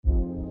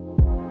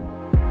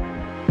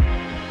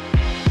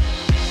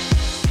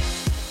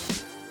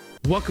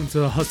Welcome to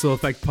the Hustle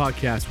Effect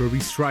Podcast, where we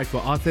strive for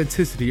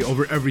authenticity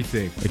over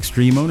everything,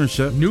 extreme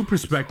ownership, new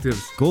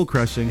perspectives, goal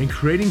crushing, and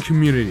creating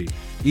community.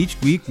 Each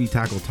week, we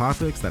tackle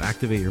topics that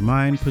activate your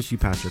mind, push you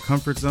past your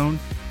comfort zone,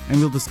 and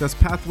we'll discuss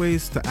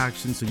pathways to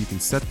action so you can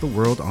set the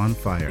world on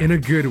fire. In a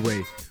good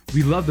way.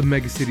 We love the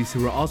megacities,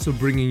 so we're also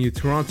bringing you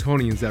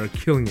Torontonians that are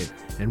killing it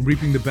and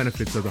reaping the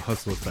benefits of the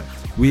Hustle Effect.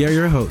 We are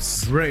your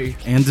hosts, Ray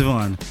and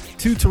Devon,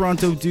 two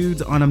Toronto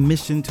dudes on a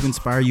mission to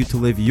inspire you to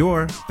live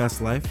your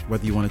best life,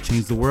 whether you want to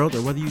change the world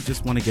or whether you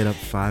just want to get up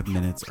 5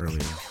 minutes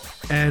earlier.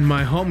 And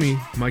my homie,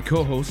 my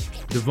co-host,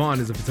 Devon,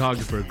 is a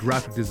photographer,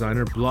 graphic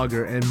designer,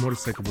 blogger, and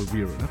motorcycle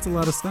reviewer. That's a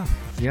lot of stuff.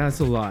 Yeah, it's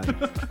a lot.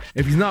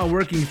 If he's not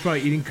working, he's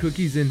probably eating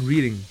cookies and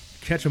reading.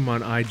 Catch him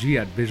on IG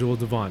at Visual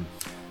Devon.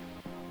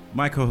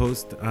 My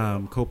co-host,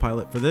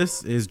 co-pilot for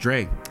this is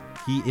Dre.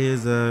 He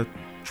is a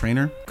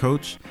trainer,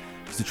 coach.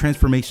 He's a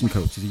transformation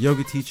coach. He's a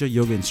yoga teacher,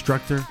 yoga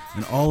instructor,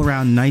 an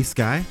all-around nice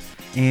guy.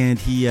 And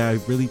he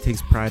really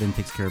takes pride and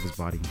takes care of his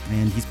body.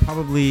 And he's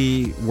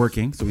probably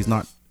working, so he's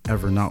not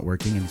ever not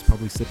working, and he's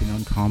probably sipping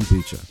on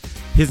kombucha.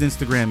 His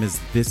Instagram is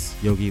This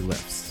Yogi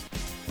Lifts.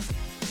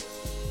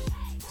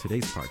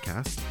 Today's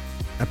podcast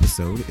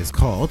episode is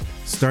called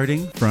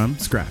Starting from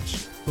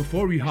Scratch.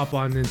 Before we hop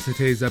on into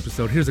today's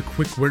episode, here's a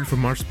quick word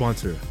from our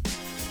sponsor.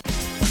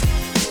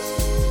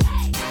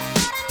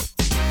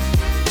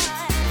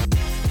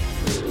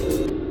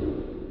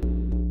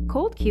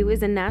 Cold Q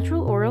is a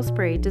natural oral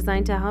spray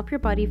designed to help your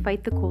body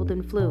fight the cold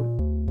and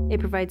flu. It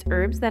provides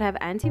herbs that have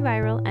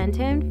antiviral,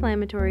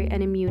 anti-inflammatory,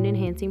 and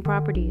immune-enhancing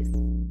properties.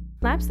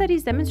 Lab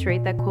studies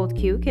demonstrate that Cold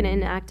Q can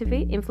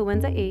inactivate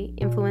influenza A,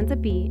 influenza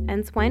B,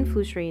 and swine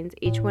flu strains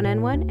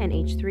H1N1 and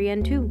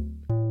H3N2.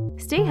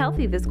 Stay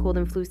healthy this cold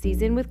and flu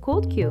season with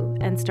Cold Q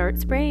and start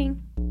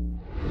spraying.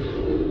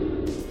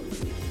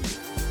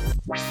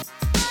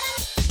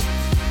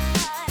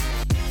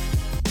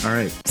 All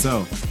right,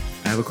 so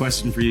I have a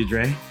question for you,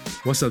 Dre.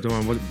 What's up,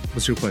 Devon?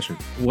 What's your question?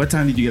 What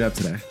time did you get up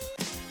today?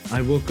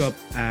 I woke up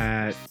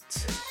at...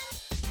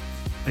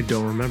 I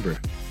don't remember.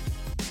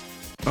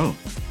 Oh,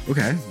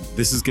 okay.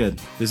 This is good.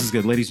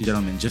 Ladies and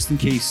gentlemen, just in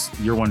case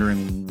you're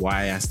wondering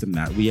why I asked him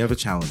that, we have a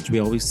challenge. We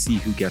always see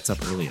who gets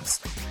up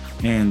earliest.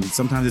 And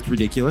sometimes it's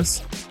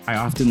ridiculous. I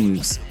often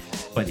lose.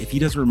 But if he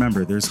doesn't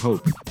remember, there's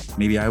hope.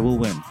 Maybe I will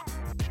win.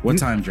 What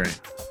time, Dre?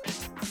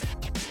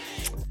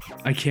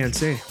 I can't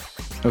say.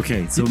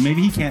 Okay, so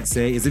maybe he can't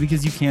say. Is it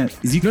because you can't?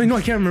 No,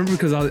 I can't remember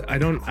because I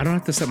don't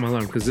have to set my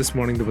alarm because this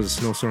morning there was a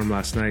snowstorm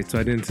last night, so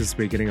I didn't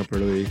anticipate getting up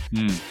early,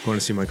 going to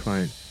see my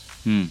client.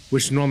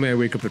 Which normally I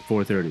wake up at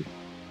 4:30.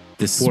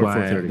 This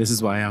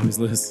is why I always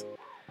lose.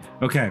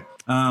 Okay,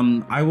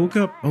 I woke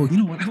up. Oh, you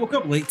know what? I woke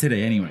up late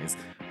today, anyways.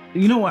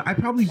 You know what? I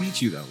probably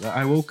beat you though.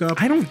 I woke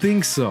up. I don't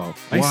think so.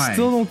 Why? I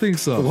still don't think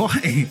so.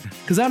 Why?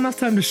 Because I have enough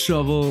time to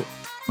shovel.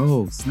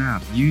 Oh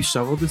snap! You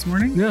shoveled this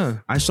morning? Yeah.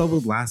 I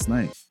shoveled last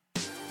night.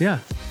 Yeah.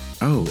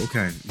 Oh,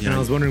 okay. Yeah. And I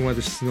was wondering why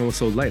the snow was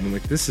so light. I'm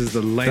like, this is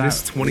the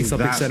lightest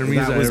 20-something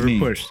centimeters I ever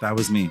pushed. That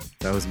was me.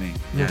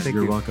 Yeah,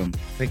 you're welcome.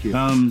 Thank you.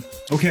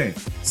 Okay,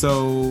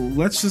 so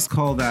let's just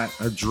call that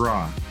a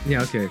draw.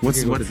 Yeah, okay. What else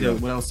do you want to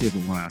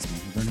ask me?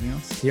 Is there anything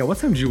else? Yeah, what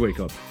time did you wake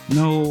up?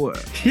 No.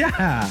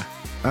 Yeah.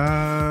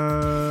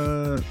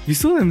 You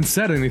still haven't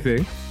said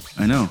anything.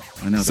 I know.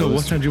 So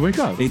what time did you wake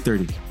up?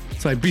 8:30.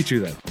 So I beat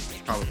you then.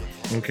 Probably.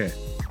 Okay.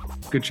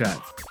 Good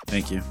chat.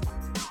 Thank you.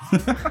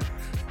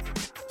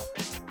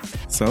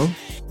 So,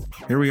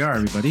 here we are,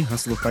 everybody.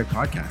 Hustle Effect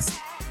Podcast.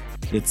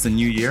 It's a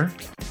new year,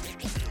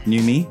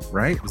 new me,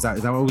 right? Is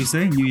that what we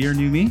say? New year,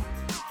 new me?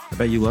 I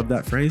bet you love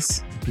that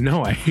phrase.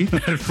 No, I hate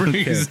that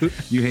phrase. Okay.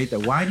 You hate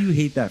that. Why do you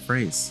hate that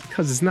phrase?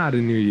 Because it's not a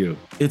new you.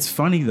 It's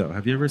funny, though.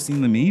 Have you ever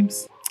seen the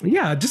memes?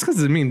 Yeah, just because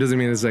it's a meme doesn't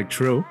mean it's like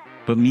true.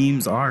 But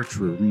memes are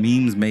true.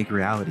 Memes make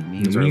reality.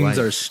 Memes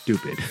are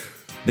stupid.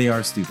 They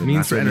are stupid.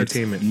 Memes for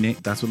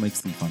entertainment. That's what makes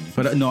them funny.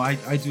 But no,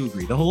 I do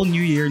agree. The whole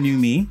new year, new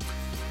me.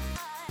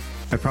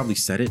 I probably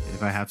said it.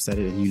 If I have said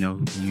it and you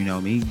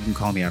know me, you can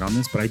call me out on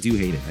this, but I do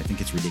hate it. I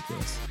think it's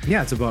ridiculous.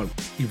 Yeah, it's about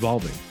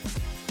evolving.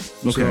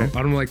 Okay. So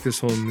I don't like this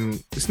whole new,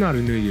 it's not a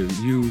new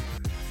you.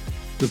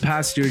 The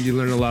past year, you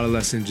learn a lot of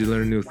lessons, you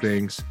learn new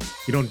things.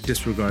 You don't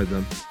disregard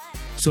them.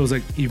 So it's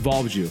like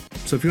evolves you.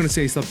 So if you're going to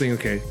say something,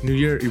 okay, new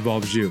year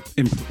evolves you.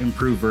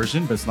 Improved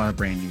version, but it's not a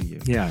brand new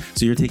you. Yeah.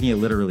 So you're taking it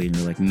literally and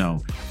you're like, no,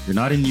 you're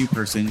not a new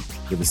person.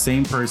 You're the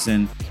same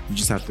person. You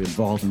just have to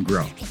evolve and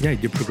grow. Yeah,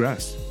 you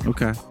progress.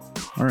 Okay.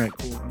 All right,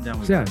 cool. I'm down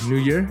with that. New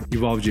year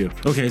evolved you.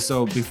 Okay,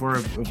 so before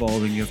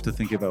evolving, you have to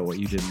think about what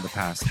you did in the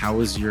past. How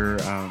was your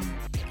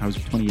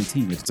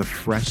 2018? If it's a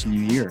fresh new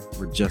year,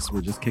 we're just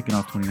kicking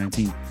off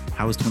 2019.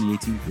 How was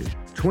 2018 for you?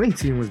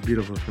 2018 was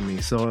beautiful for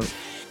me. So,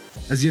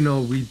 as you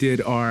know, we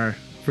did our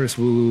first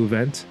Wulu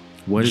event.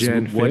 What is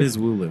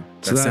Wulu?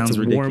 So that sounds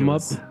ridiculous. Warm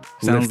up,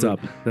 lift up.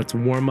 That's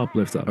warm up,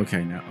 lift up.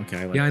 Okay,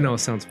 I like I know it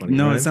sounds funny.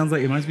 No, right? it sounds like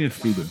it reminds me of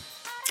Fubu.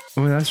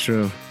 Oh, that's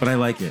true. But I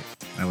like it.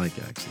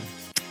 Actually.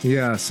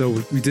 Yeah, so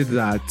we did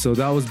that. So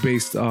that was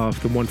based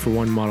off the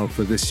 1-for-1 model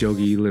for This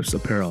Yogi Lifts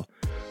apparel.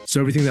 So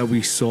everything that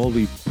we sold,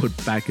 we put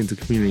back into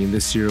community. And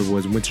this year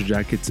was winter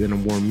jackets and a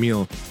warm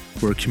meal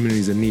for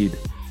communities in need.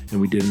 And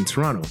we did in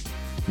Toronto,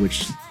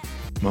 which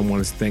I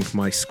want to thank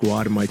my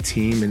squad and my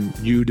team and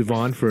you,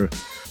 Devon, for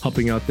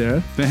helping out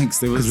there.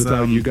 Thanks. It was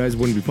Without you guys,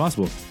 wouldn't be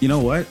possible. You know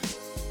what?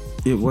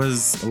 It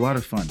was a lot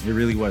of fun. It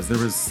really was. There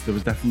was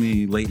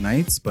definitely late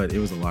nights, but it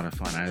was a lot of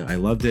fun. I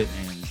loved it,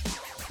 and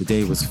the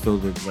day was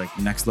filled with like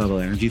next level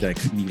energy that I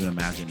couldn't even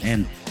imagine.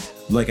 And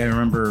like I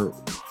remember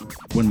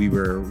when we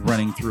were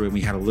running through and we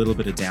had a little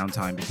bit of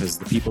downtime because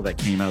the people that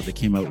came out, they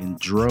came out in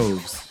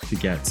droves to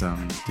get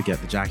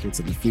the jackets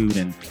and the food,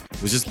 and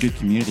it was just good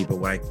community. But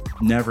what I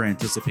never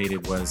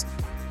anticipated was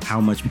how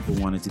much people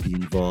wanted to be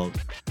involved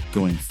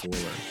going forward.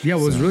 Yeah,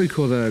 it was really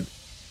cool that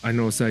I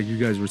noticed that you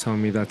guys were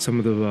telling me that some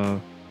of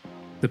the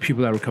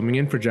people that were coming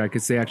in for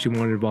jackets, they actually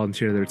wanted to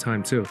volunteer their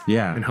time too.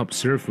 Yeah. And help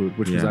serve food,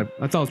 which was I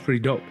thought was pretty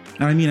dope.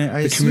 And I mean,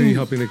 I the community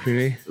helping the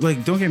community.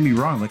 Like, don't get me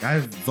wrong. Like,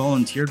 I've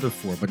volunteered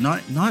before, but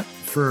not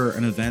for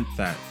an event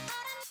that,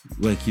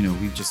 like, you know,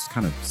 we've just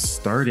kind of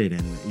started,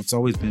 and it's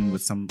always been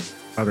with some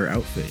other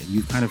outfit. And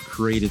you've kind of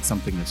created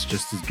something that's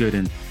just as good.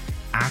 And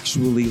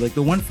actually, like,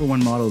 the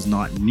 1-for-1 model is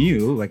not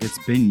new. Like,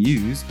 it's been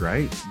used,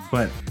 right?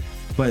 But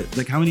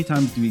like, how many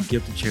times do we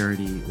give to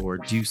charity or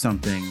do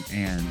something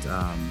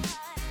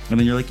and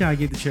then you're like, yeah, I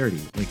gave to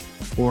charity, like,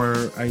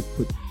 or I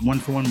put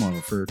 1-for-1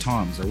 model for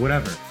Tom's or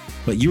whatever.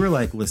 But you were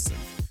like, listen,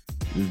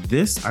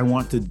 this, I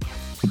want to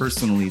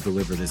personally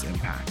deliver this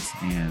impact.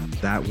 And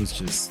that was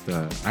just,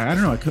 I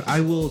don't know.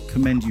 I will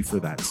commend you for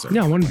that, sir.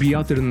 Yeah, I want to be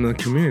out there in the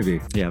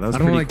community. Yeah, that was I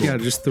don't pretty like, cool. yeah,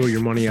 just throw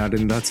your money out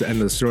and that's the end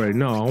of the story.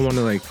 No, I want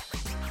to like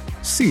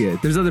see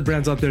it. There's other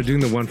brands out there doing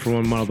the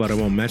 1-for-1 model, but I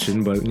won't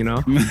mention. But you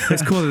know,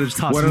 it's cool that they just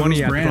toss What are money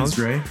those at brands,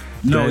 them. Dre?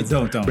 No,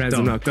 don't. Brands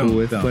I'm not cool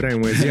with. But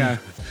anyways, yeah.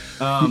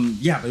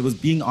 Yeah, it was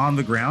being on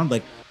the ground.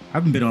 Like, I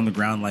haven't been on the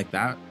ground like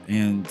that,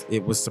 and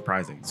it was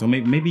surprising. So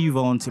maybe you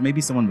volunteer, maybe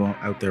someone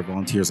out there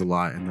volunteers a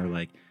lot, and they're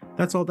like,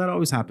 "That's all. That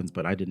always happens."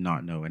 But I did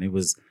not know, and it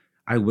was.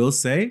 I will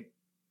say,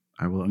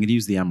 I'm going to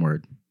use the M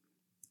word.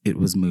 It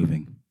was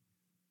moving.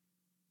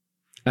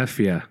 F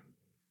yeah.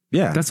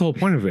 Yeah, That's the whole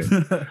point of it.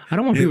 I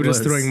don't want people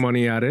just throwing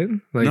money at it.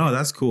 Like, no,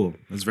 that's cool.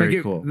 That's very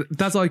cool.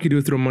 That's all you could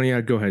do. Throw money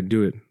at. Go ahead,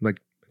 do it.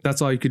 Like,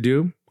 that's all you could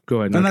do.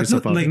 Go ahead, knock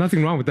yourself out. like,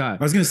 nothing wrong with that.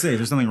 I was going to say,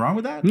 there's nothing wrong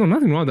with that. No,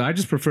 nothing wrong with that. I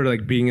just prefer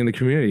like being in the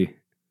community.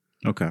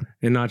 Okay.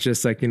 And not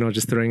just like, you know,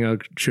 just throwing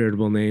out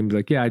charitable names.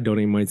 Like, yeah, I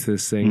donate money to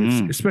this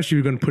thing. Especially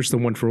if you're going to push the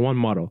 1-for-1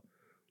 model.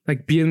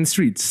 Like, be in the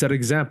streets, set an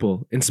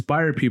example,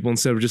 inspire people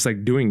instead of just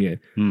like doing it.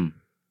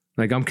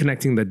 Like, I'm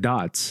connecting the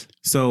dots.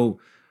 So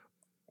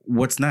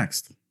what's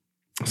next?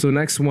 So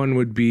next one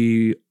would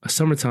be a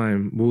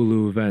summertime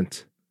Wooloo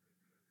event.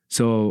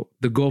 So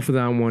the goal for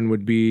that one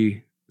would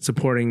be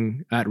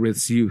supporting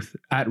at-risk youth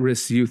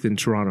in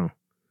Toronto.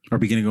 Are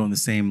we going to go in the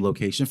same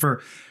location?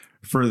 For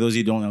those of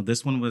you who don't know,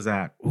 this one was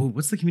at,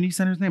 what's the community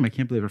center's name? I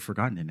can't believe I've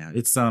forgotten it now.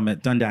 It's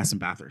at Dundas and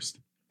Bathurst.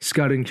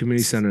 Scouting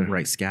Community Center.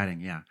 Right,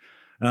 Scouting, yeah.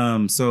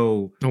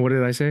 So... Oh, what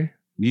did I say?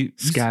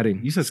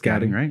 Scatting. You said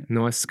scouting, right?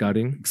 No, it's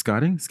scouting.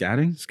 Scouting?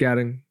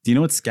 Scatting. Do you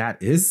know what scat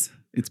is?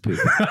 It's poop.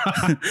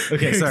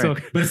 Okay,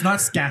 sorry. But it's not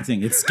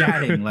scatting. It's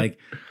scatting. Like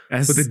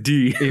with a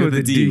D. With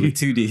a D. With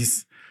 2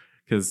 Ds.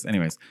 Because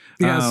anyways.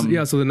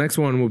 Yeah, so the next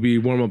one will be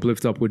warm-up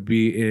lift-up would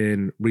be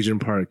in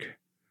Regent Park.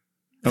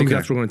 I think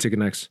that's where we're going to take it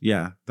next.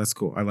 Yeah, that's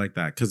cool. I like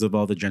that. Because of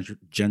all the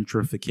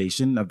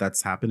gentrification of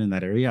that's happened in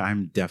that area,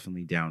 I'm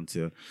definitely down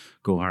to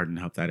go hard and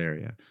help that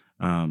area.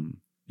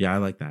 Yeah, I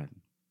like that.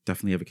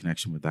 Definitely have a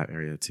connection with that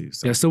area too.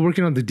 So. Yeah, still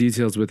working on the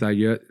details with that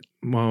yet.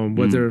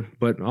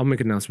 But I'll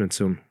make an announcement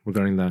soon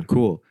regarding that.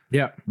 Cool.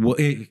 Yeah. Well,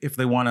 if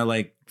they want to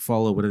like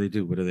follow, what do they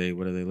do? What do they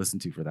listen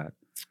to for that?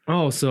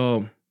 Oh,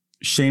 so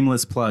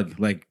shameless plug.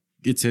 Like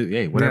it's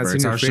whatever. Yeah,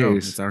 it's our show.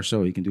 It's our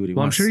show. You can do what you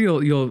want. I'm sure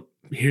you'll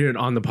hear it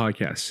on the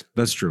podcast.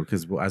 That's true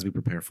because as we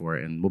prepare for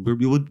it, and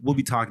we'll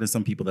be talking to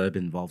some people that have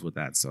been involved with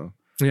that. So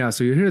yeah,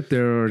 so you hear it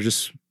there or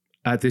just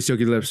at This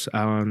Yogi Lips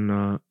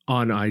on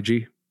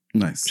IG.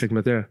 Nice. Check them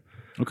out there.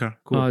 Okay,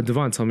 cool.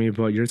 Devon, tell me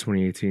about your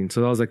 2018.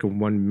 So that was like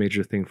one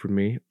major thing for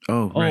me.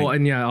 Oh, right.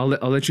 And yeah, I'll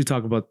let you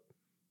talk about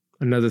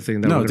another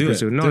thing that we're going to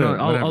pursue.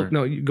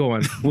 No, you go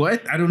on.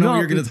 What? I don't know what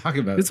you're going to talk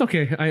about. It's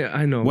okay.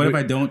 I know. What if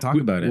I don't talk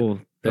about it? Well,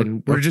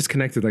 then we're just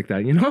connected like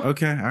that, you know?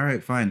 Okay. All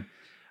right. Fine.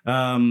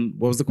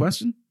 What was the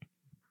question?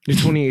 Your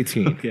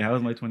 2018. Okay. How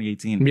was my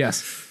 2018?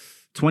 Yes.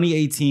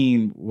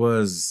 2018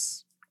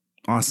 was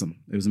awesome.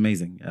 It was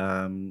amazing.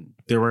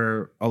 There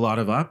were a lot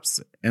of ups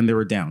and there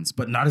were downs,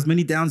 but not as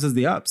many downs as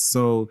the ups.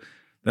 So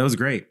that was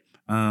great.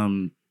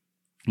 So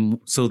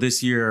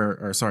last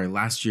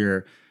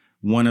year,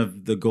 one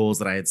of the goals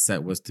that I had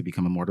set was to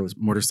become a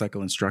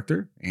motorcycle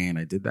instructor. And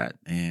I did that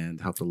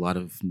and helped a lot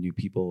of new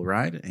people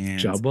ride. And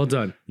job well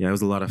done. Yeah, it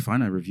was a lot of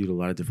fun. I reviewed a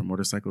lot of different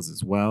motorcycles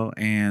as well.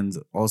 And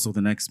also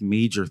the next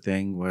major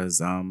thing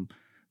was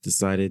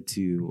decided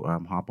to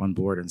hop on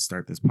board and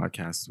start this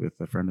podcast with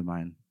a friend of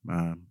mine,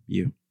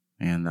 you.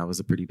 And that was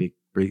a pretty big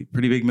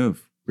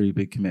move, pretty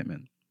big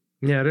commitment.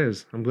 Yeah, it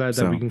is. I'm glad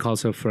that we can call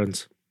ourselves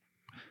friends.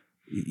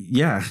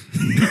 Yeah.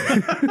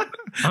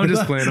 I'm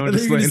just playing. I'm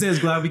just You're gonna playing. say, "Is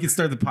glad we could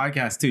start the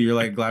podcast too." You're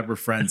like, "Glad we're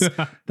friends."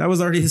 That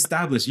was already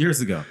established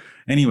years ago.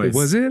 Anyways,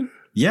 Was it?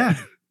 Yeah,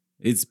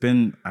 it's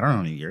been I don't know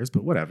how many years,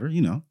 but whatever.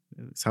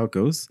 It's how it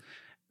goes.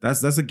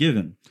 That's a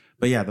given.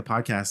 But yeah, the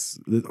podcast,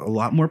 a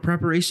lot more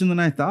preparation than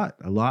I thought.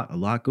 A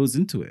lot goes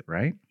into it,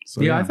 right?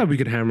 So Yeah, I thought we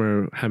could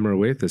hammer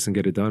away at this and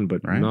get it done,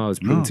 but Right? no, it's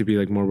proven No. to be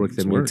like more work than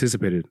It's we work.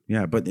 anticipated.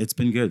 Yeah, but it's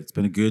been good. It's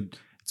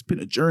been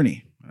a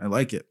journey. I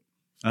like it.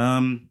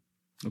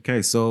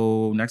 Okay,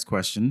 so next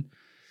question.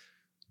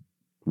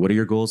 What are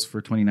your goals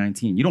for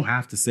 2019? You don't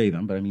have to say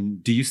them, but I mean,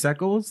 do you set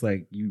goals?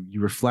 Like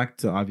you reflect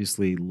to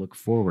obviously look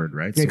forward,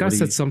 right? Yeah, So gotta what do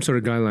set you- some sort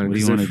of guideline. what do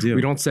you 'cause wanna if do?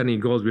 We don't set any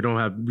goals.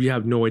 We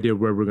have no idea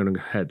where we're gonna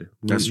head.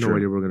 That's no true.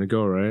 idea where we're gonna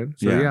go, right?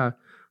 So Yeah. yeah, I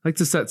like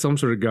to set some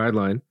sort of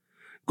guideline.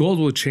 Goals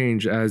will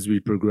change as we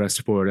progress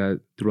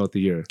forward throughout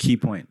the year. Key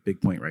point, big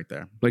point right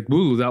there. Like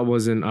Wooloo, I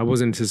wasn't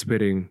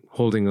anticipating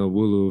holding a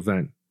Wooloo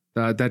event.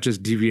 That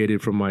just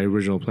deviated from my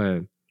original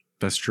plan.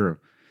 That's true.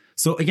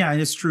 So yeah,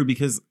 it's true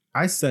because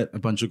I set a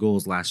bunch of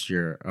goals last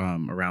year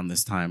around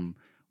this time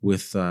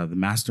with the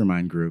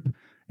mastermind group.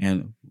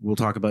 And we'll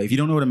talk about, if you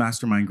don't know what a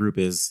mastermind group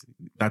is,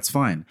 that's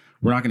fine.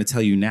 We're not going to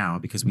tell you now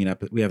because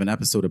we have an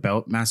episode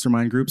about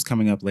mastermind groups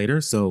coming up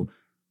later. So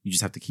you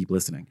just have to keep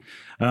listening.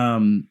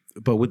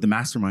 But with the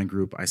mastermind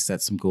group, I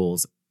set some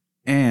goals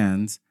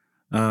and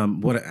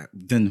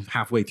then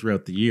halfway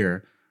throughout the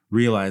year,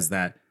 realized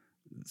that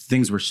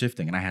things were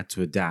shifting and I had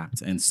to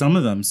adapt. And some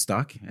of them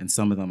stuck and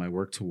some of them I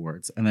worked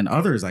towards. And then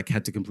others I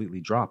had to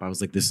completely drop. I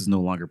was like, this is no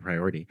longer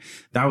priority.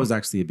 That was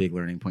actually a big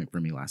learning point for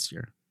me last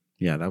year.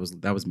 Yeah, that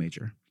was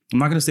major. I'm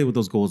not going to say what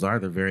those goals are.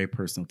 They're very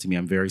personal to me.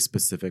 I'm very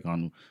specific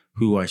on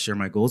who I share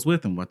my goals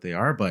with and what they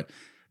are. But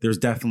there's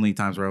definitely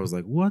times where I was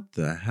like, what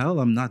the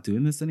hell? I'm not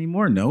doing this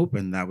anymore. Nope.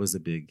 And that was a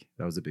big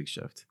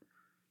shift.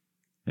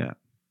 Yeah.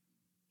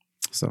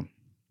 So,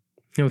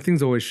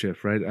 Things always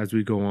shift, right? As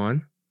we go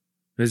on,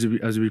 as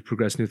we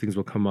progress, new things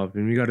will come up,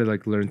 and we got to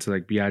learn to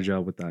be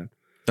agile with that.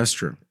 that's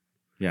true.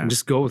 Yeah. And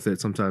just go with it.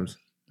 Sometimes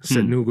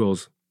set Hmm. new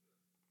goals.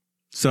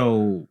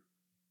 So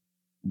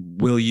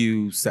have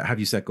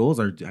you set goals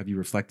or have you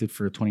reflected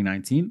for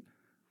 2019?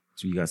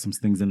 So you got some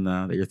things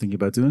that you're thinking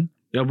about doing?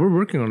 Yeah, we're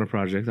working on a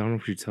project. I don't know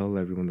if you tell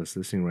everyone that's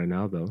listening right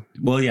now, though.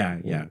 Well,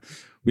 yeah.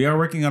 We are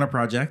working on a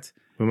project.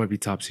 It might be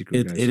top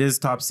secret, guys. It is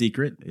top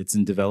secret. It's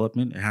in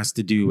development. It has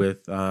to do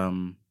with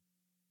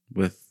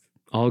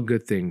All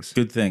good things.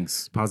 good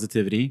things,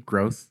 positivity,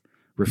 growth,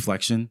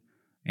 reflection,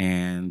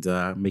 and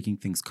making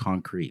things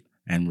concrete.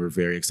 And we're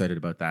very excited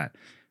about that.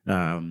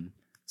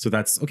 So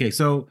that's okay.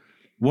 So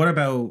what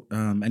about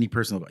any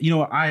personal?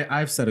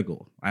 I've set a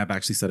goal. I've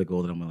actually set a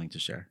goal that I'm willing to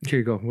share. Here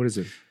you go. What is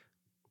it?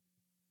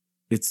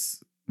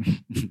 It's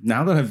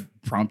now that I've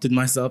prompted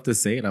myself to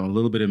say it, I'm a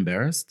little bit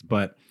embarrassed,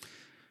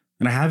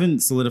 and I haven't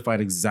solidified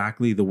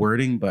exactly the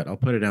wording, but I'll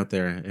put it out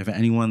there.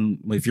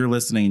 If you're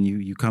listening and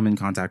you come in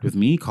contact with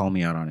me, call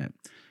me out on it.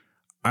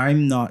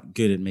 I'm not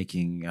good at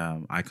making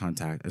eye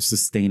contact,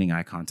 sustaining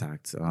eye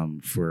contact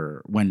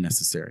for when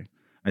necessary.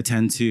 I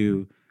tend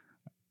to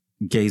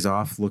gaze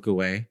off, look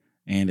away,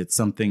 and it's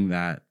something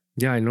that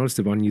Yeah, I noticed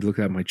it when you look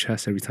at my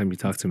chest every time you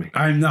talk to me.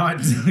 I'm not.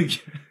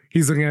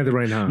 He's looking at it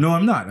right now. No,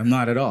 I'm not. I'm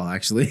not at all,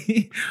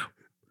 actually.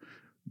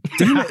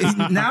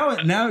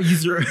 now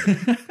you're.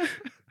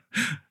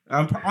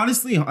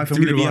 Honestly, if I'm Dude,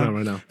 going to be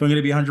right now. if I'm going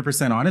to be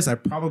 100% honest, I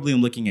probably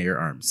am looking at your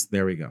arms.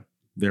 There we go.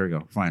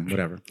 Fine,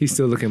 whatever. He's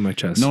still looking at my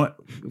chest. No,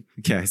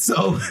 okay.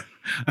 So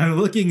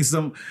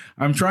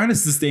I'm trying to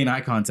sustain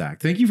eye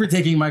contact. Thank you for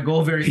taking my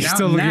goal He's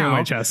still looking at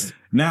my chest.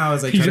 Now,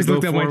 as I He try just to go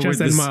looked at my forward chest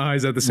with and this- my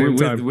eyes at the same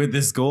time. with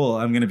this goal,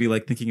 I'm going to be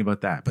thinking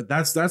about that. But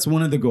that's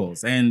one of the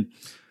goals, and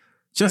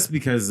just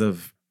because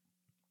of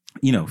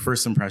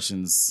first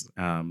impressions,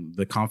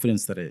 the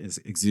confidence that it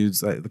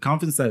exudes, the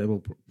confidence that it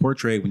will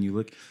portray when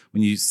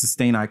you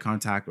sustain eye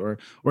contact, or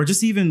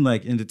just even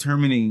in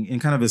determining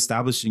and kind of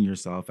establishing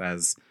yourself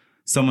as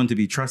someone to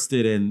be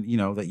trusted, and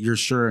that you're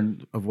sure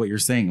of what you're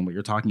saying and what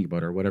you're talking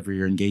about or whatever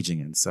you're engaging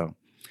in. So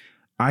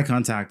eye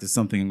contact is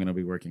something I'm going to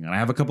be working on. I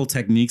have a couple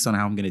techniques on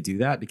how I'm going to do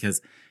that because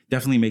it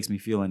definitely makes me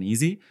feel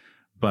uneasy,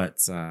 but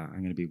I'm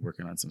going to be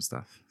working on some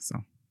stuff.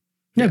 So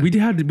Yeah, we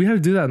had to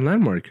do that in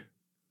Landmark.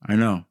 I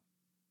know.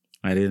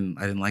 I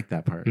didn't like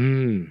that part.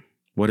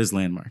 What is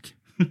landmark?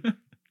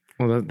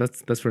 Well,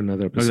 that's for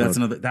another Oh, episode. that's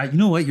another. That you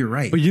know what? You're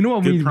right. But you know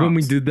what? Good When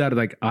we prompts. did that,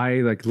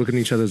 looking at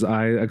each other's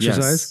eye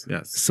exercise,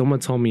 Yes. someone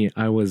told me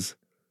I was,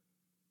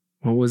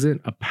 what was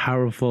it? A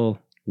powerful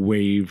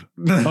wave,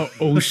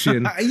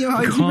 ocean,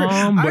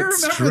 calm I but remember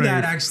strength.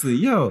 that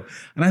actually, and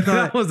I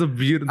thought That was the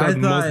most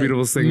thought,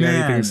 beautiful thing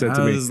anything you said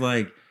to I me. was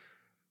like,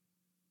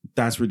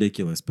 that's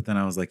ridiculous. But then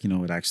I was like, you know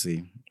what?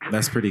 Actually,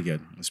 that's pretty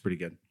good. That's pretty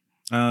good.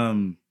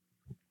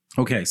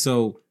 Okay,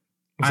 so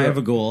I have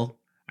a goal.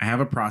 I have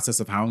a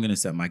process of how I'm going to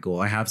set my goal.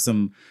 I have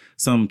some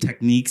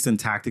techniques and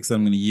tactics that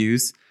I'm going to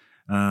use.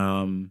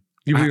 You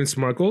believe in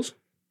SMART goals?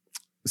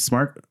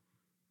 Smart.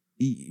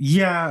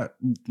 Yeah.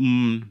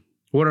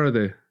 What are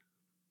they?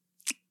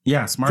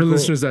 Yeah, For SMART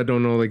listeners that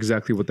don't know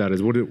exactly what that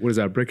is, what is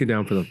that? Break it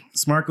down for them.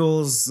 SMART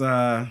goals.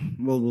 Well,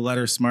 the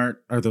letter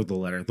SMART, or the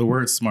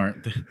word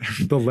SMART.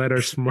 The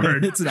letter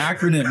SMART. It's an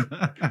acronym.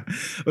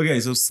 Okay,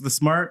 so the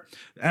SMART,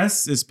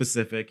 S is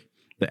specific,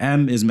 the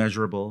M is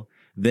measurable,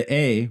 the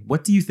A.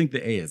 What do you think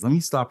the A is? Let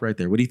me stop right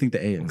there. What do you think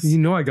the A is? You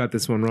know I got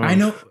this one wrong.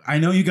 I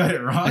know you got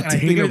it wrong.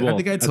 Attainable. I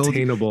think I told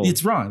Attainable. you.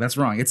 It's wrong. That's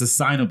wrong. It's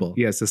assignable.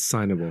 Yes,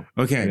 assignable.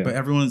 Okay, Yeah.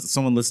 but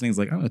someone listening is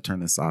like, I'm going to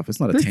turn this off. It's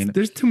not attainable.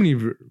 There's too many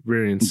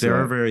variants. There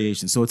are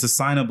variations. So it's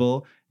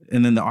assignable,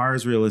 and then the R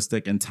is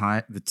realistic, and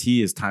the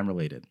T is time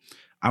related.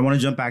 I want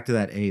to jump back to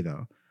that A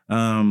though.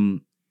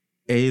 A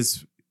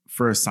is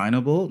for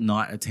assignable,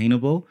 not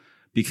attainable,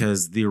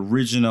 because the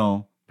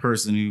original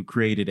person who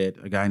created it,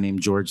 a guy named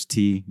George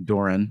T.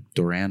 Doran,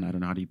 I don't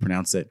know how do you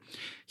pronounce it.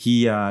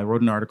 He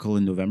wrote an article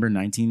in November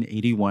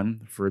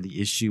 1981 for the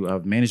issue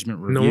of Management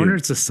Review. No wonder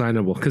it's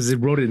assignable because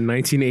it wrote it in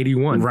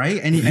 1981. Right?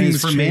 And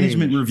it's for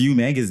Management Review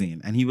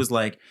magazine. And he was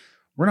like,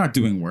 we're not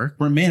doing work,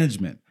 we're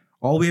management.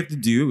 All we have to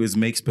do is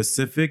make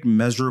specific,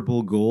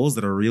 measurable goals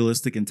that are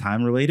realistic and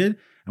time related.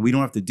 And we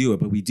don't have to do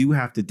it, but we do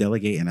have to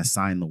delegate and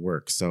assign the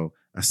work. So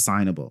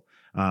assignable.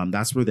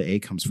 That's where the A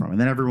comes from. And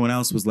then everyone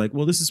else was like,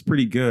 well, this is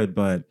pretty good,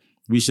 but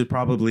we should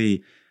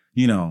probably,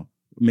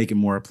 make it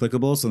more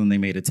applicable. So then they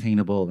made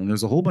attainable. And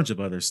there's a whole bunch of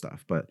other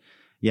stuff. But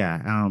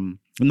yeah, I'm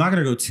not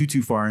going to go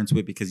too far into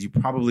it because you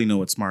probably know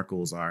what SMART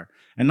goals are.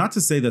 And not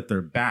to say that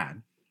they're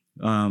bad,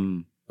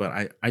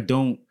 but I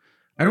don't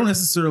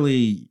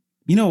necessarily,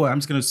 you know what, I'm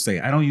just going to say,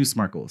 I don't use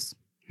SMART goals.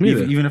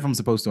 Even if I'm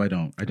supposed to, I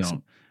don't.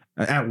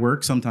 At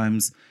work,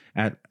 sometimes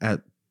at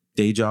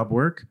day job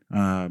work,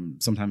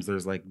 sometimes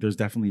there's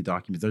definitely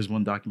documents. There's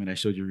one document I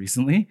showed you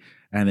recently,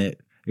 and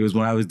it was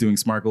when I was doing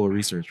SMART goal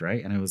research,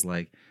 right? And it was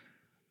like,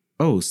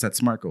 oh, set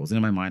SMART goals. And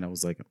in my mind, I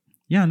was like,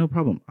 yeah, no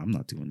problem. I'm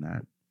not doing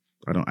that.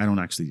 I don't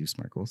actually use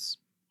SMART goals.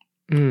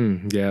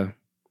 Yeah.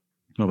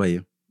 What about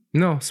you?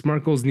 No,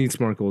 SMART goals need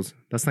SMART goals.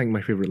 That's like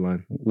my favorite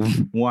line.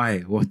 Why?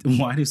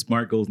 Why do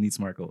SMART goals need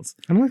SMART goals?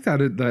 I don't like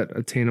that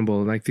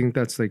attainable. And I think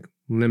that's like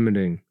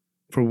limiting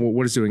for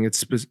what it's doing.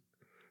 It's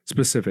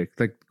specific.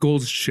 Like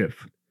goals shift.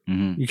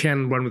 Mm-hmm. You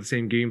can't run with the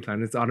same game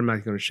plan. It's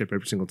automatically going to shift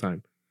every single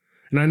time.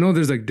 And I know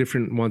there's like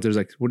different ones. There's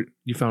like what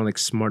you found like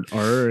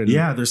SMART-R. And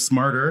yeah, there's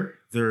SMART-R.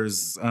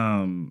 There's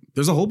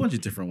a whole bunch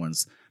of different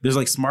ones. There's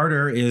like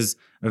SMART-R is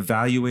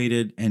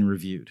evaluated and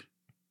reviewed.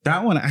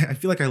 That one, I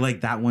feel like I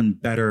like that one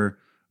better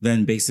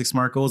than basic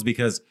SMART goals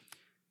because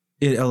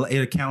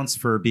it accounts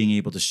for being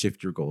able to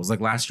shift your goals.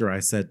 Like last year, I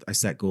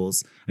set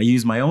goals. I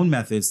used my own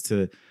methods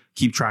to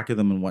keep track of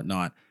them and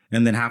whatnot.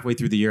 And then halfway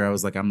through the year, I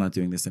was like, I'm not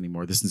doing this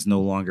anymore. This is no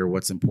longer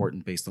what's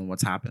important based on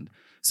what's happened.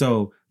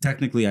 So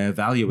technically, I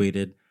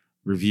evaluated,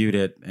 reviewed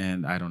it,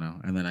 and I don't know.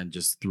 And then I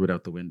just threw it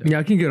out the window. Yeah,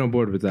 I can get on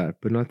board with that,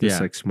 but not this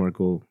like SMART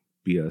goal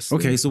BS.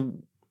 Okay, so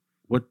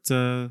what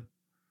do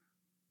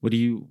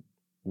you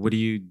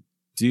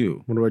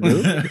do? What do I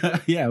do?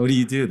 Yeah, what do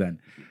you do then?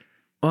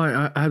 Oh,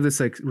 I have this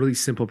like really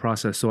simple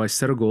process. So I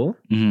set a goal,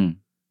 Mm-hmm.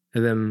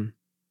 and then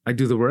I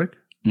do the work,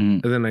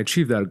 Mm-hmm. and then I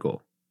achieve that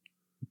goal.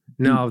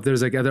 Now, if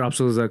there's like other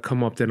obstacles that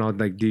come up, then I'll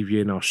like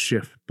deviate and I'll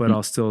shift, but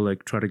I'll still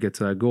like try to get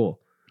to that goal.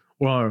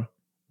 Or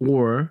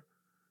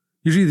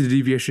usually the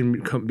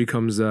deviation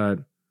becomes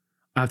that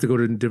I have to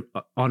go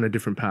on a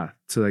different path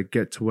to like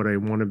get to what I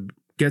want to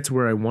get to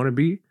where I want to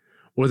be,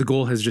 or the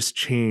goal has just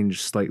changed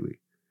slightly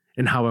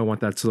in how I want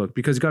that to look,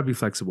 because you got to be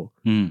flexible.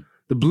 Mm.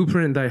 The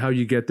blueprint that how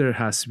you get there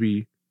has to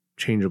be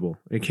changeable.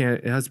 It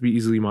has to be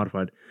easily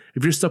modified.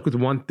 If you're stuck with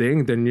one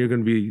thing, then you're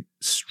going to be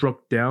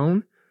struck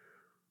down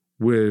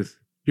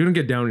you're going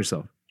to get down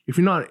yourself. If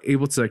you're not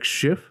able to like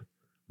shift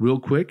real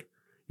quick,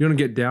 you're going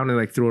to get down and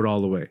like throw it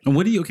all away. And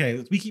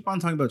we keep on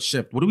talking about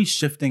shift. What are we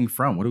shifting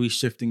from? What are we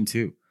shifting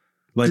to?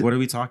 Like, what are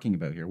we talking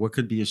about here? What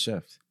could be a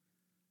shift?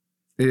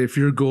 If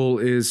your goal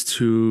is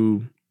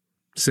to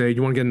say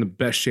you want to get in the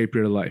best shape of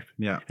your life.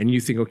 Yeah. And you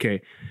think,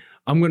 okay,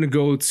 I'm going to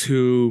go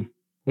to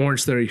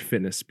Orange Theory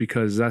Fitness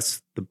because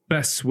that's the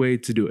best way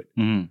to do it.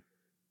 Mm-hmm.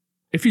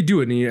 If you do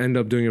it and you end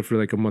up doing it for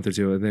like a month or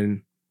two, and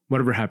then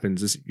whatever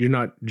happens is you're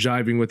not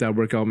jiving with that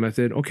workout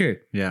method. Okay.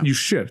 Yeah. You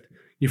shift.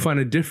 You find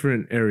a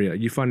different area.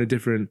 You find a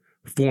different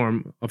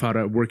form of how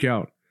to work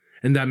out.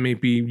 And that may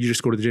be you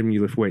just go to the gym and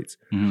you lift weights.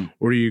 Mm-hmm.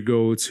 Or you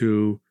go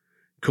to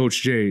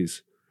Coach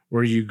J's.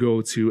 Or you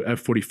go to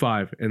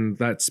F45. And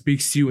that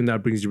speaks to you and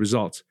that brings you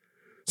results.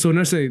 So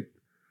necessarily,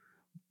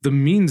 the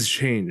means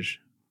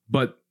change,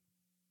 but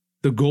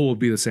the goal will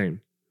be the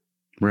same.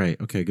 Right.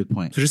 Okay. Good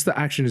point. So just the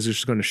action is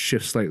just going to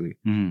shift slightly.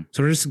 Mm-hmm.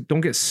 So just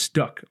don't get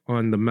stuck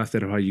on the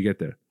method of how you get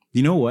there.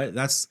 You know what?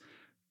 That's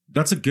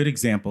a good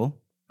example.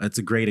 That's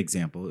a great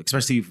example,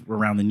 especially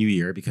around the new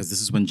year, because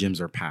this is when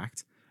gyms are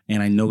packed.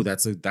 And I know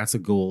that's a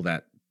goal,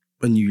 that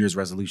a New Year's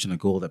resolution, a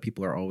goal that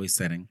people are always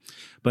setting.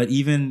 But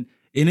even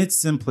in its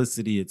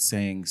simplicity, it's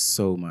saying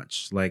so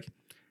much. Like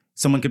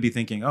someone could be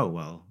thinking, oh,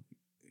 well,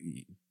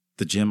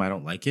 the gym, I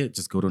don't like it.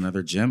 Just go to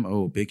another gym.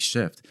 Oh, big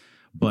shift.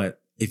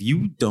 But if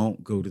you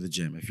don't go to the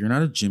gym, if you're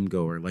not a gym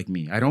goer like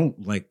me, I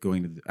don't like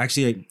going to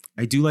actually,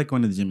 I do like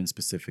going to the gym in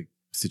specific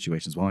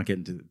situations. Well, I won't get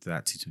into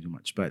that too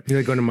much, but You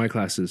like going to my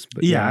classes,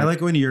 but yeah, I like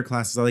going to your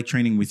classes. I like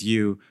training with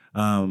you.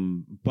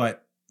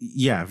 But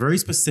yeah, very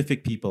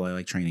specific people I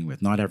like training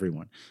with, not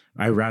everyone.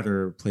 I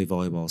rather play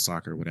volleyball,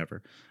 soccer,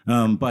 whatever.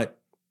 But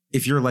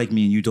if you're like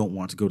me and you don't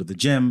want to go to the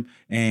gym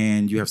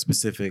and you have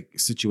specific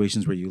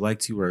situations where you like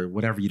to or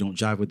whatever, you don't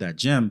jive with that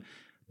gym,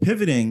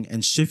 pivoting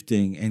and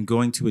shifting and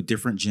going to a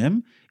different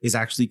gym is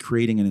actually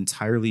creating an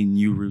entirely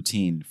new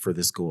routine for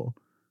this goal.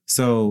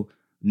 So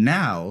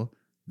now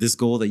this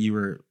goal that you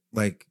were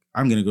like,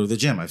 I'm going to go to the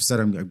gym. I've said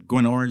I'm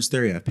going to Orange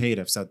Theory. I've paid.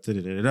 I've said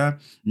da-da-da-da-da.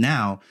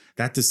 Now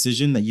that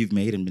decision that you've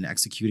made and been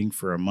executing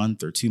for a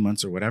month or 2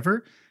 months or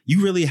whatever,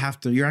 you really have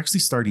to, you're actually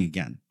starting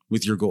again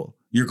with your goal.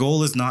 Your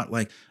goal is not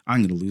like,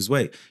 I'm going to lose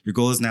weight. Your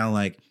goal is now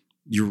like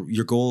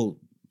your goal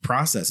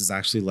process is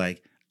actually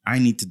like, I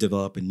need to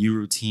develop a new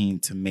routine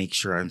to make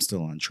sure I'm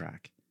still on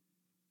track.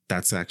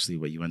 That's actually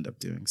what you end up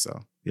doing.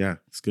 So yeah,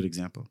 it's a good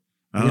example.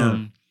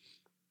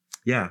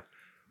 Yeah.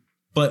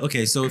 But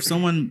okay. So if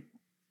someone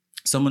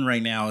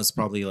right now is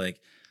probably like,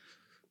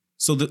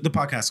 so the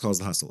podcast calls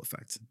The Hustle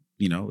Effect.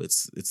 You know,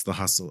 it's the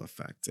hustle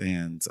effect.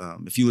 And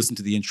if you listen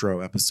to the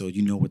intro episode,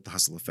 you know what the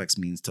hustle effects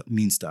means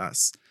to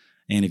us.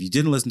 And if you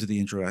didn't listen to the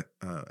intro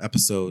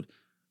episode,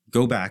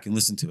 go back and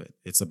listen to it.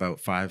 It's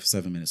about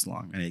 5-7 minutes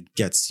long, and it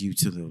gets you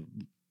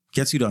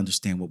to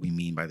understand what we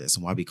mean by this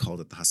and why we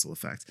called it the hustle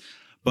effect.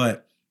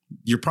 But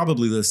you're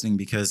probably listening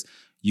because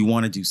you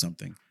want to do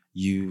something.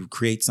 You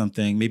create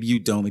something. Maybe you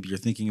don't. Maybe you're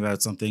thinking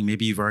about something.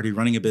 Maybe you've already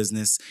running a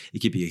business. It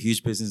could be a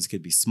huge business. It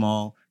could be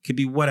small. It could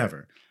be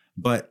whatever.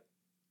 But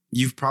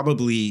you're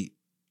probably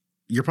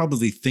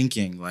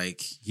thinking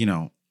like, you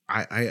know,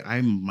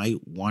 I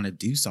might want to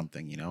do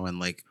something, you know, and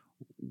like,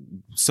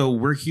 so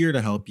we're here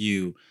to help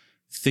you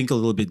think a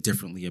little bit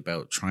differently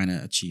about trying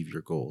to achieve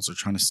your goals or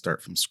trying to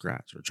start from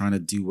scratch or trying to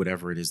do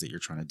whatever it is that you're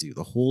trying to do.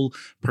 The whole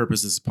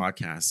purpose of this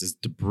podcast is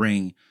to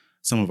bring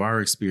some of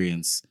our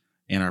experience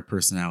and our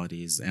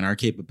personalities and our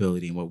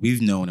capability and what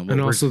we've known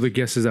and also the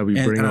guests that we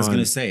bring on. And I was going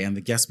to say, and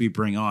the guests we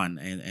bring on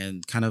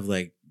and kind of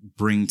like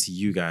bring to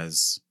you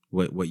guys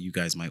what you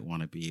guys might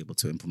want to be able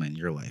to implement in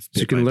your life.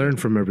 So you can learn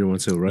from everyone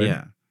too, right?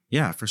 Yeah.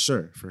 Yeah, for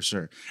sure. For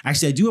sure.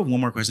 Actually, I do have one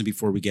more question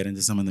before we get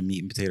into some of the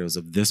meat and potatoes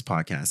of this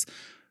podcast.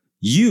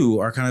 You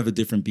are kind of a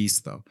different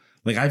beast though.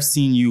 Like I've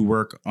seen you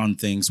work on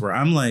things where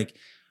I'm like,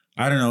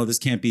 I don't know, this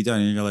can't be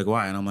done. And you're like,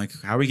 why? And I'm like,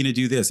 how are we going to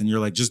do this? And you're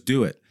like, just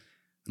do it.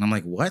 And I'm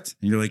like, what?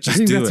 And you're like, just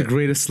do it. I think that's the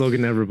greatest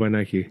slogan ever by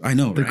Nike. I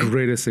know, the right?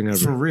 greatest thing ever.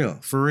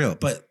 For real.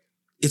 But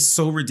it's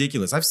so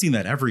ridiculous. I've seen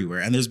that everywhere.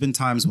 And there's been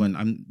times when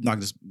I'm not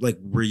just like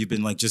where you've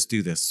been like, just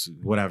do this,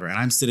 whatever. And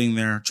I'm sitting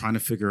there trying to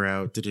figure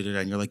out,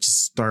 and you're like,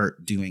 just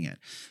start doing it.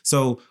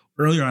 So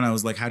earlier on, I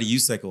was like, how do you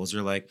set goals?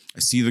 You're like,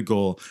 I see the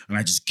goal and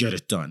I just get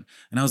it done.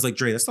 And I was like,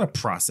 Dre, that's not a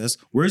process.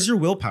 Where's your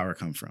willpower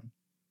come from?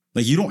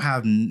 Like you don't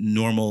have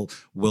normal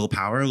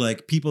willpower.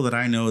 Like people that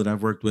I know that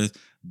I've worked with,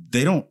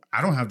 I don't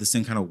have the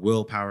same kind of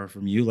willpower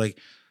from you. Like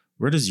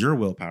where does your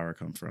willpower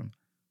come from?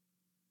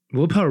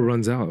 Willpower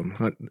runs out.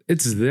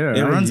 It's there.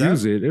 It runs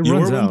out. It Your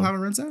runs out. willpower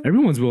runs out?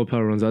 Everyone's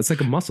willpower runs out. It's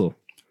like a muscle.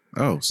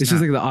 Oh, It's just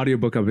like the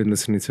audiobook I've been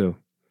listening to.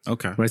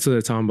 Okay. Right. So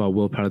they're talking about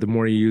willpower. The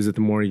more you use it,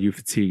 the more you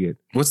fatigue it.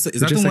 Is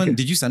that the one?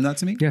 Did you send that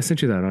to me? Yeah, I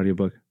sent you that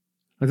audiobook.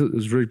 I thought it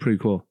was really pretty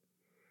cool.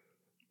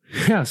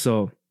 Yeah.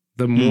 So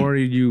the more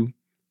you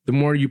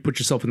put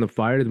yourself in the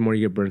fire, the more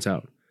you get burnt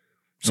out.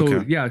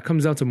 So yeah, it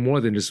comes down to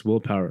more than just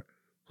willpower.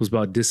 It's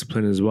about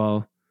discipline as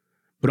well.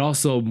 But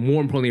also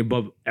more importantly,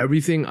 above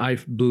everything, I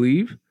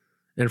believe,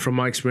 and from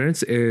my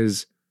experience,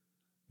 is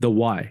the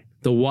why.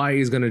 The why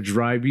is going to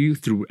drive you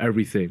through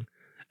everything.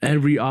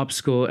 Every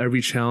obstacle,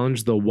 every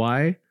challenge, the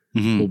why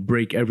will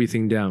break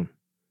everything down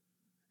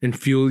and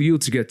fuel you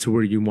to get to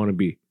where you want to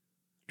be.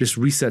 Just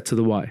reset to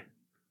the why.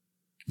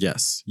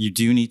 Yes, you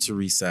do need to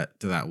reset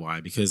to that why,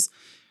 because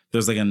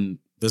there's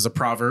a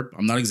proverb.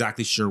 I'm not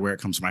exactly sure where it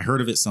comes from. I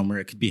heard of it somewhere.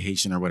 It could be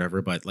Haitian or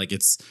whatever, but like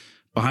it's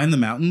behind the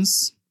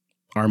mountains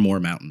are more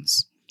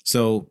mountains.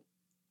 So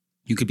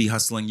you could be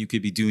hustling, you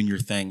could be doing your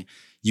thing.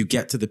 You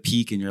get to the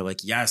peak and you're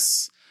like,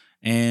 yes.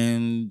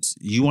 And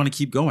you want to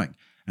keep going.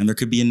 And there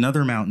could be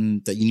another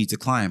mountain that you need to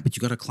climb, but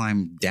you got to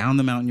climb down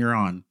the mountain you're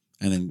on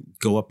and then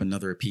go up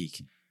another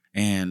peak.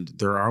 And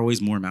there are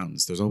always more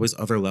mountains. There's always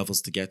other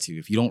levels to get to.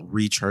 If you don't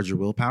recharge your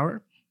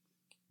willpower,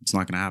 it's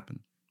not going to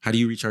happen. How do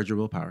you recharge your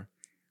willpower?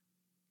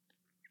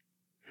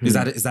 Is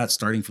that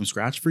starting from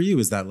scratch for you?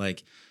 Is that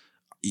like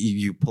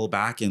you pull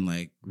back and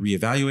like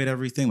reevaluate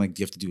everything? Like,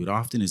 do you have to do it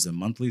often? Is it a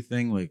monthly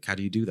thing? Like, how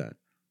do you do that?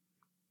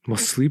 Well,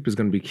 sleep is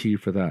going to be key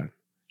for that,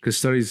 because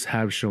studies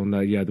have shown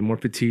that, yeah, the more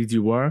fatigued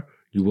you are,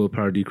 your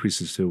willpower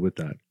decreases too with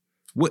that.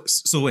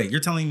 So wait, you're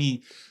telling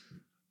me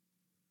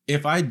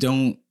if I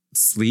don't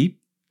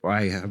sleep,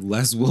 I have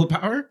less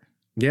willpower?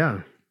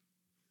 Yeah.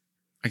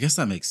 I guess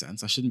that makes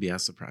sense. I shouldn't be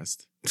as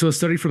surprised. So a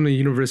study from the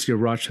University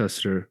of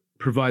Rochester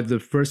provided the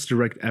first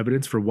direct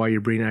evidence for why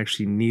your brain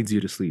actually needs you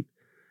to sleep.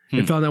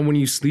 It found that when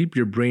you sleep,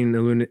 your brain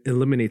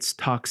eliminates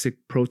toxic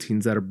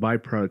proteins that are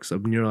byproducts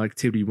of neural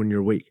activity when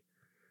you're awake.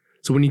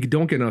 So when you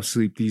don't get enough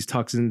sleep, these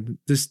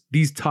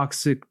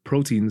toxic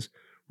proteins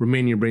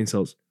remaining in your brain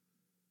cells.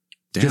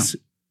 Damn. Just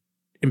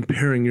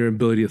impairing your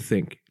ability to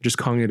think, just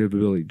cognitive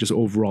ability, just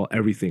overall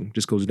everything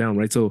just goes down,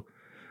 right? So,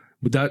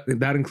 but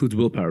that includes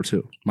willpower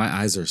too. My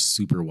eyes are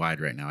super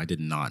wide right now. I did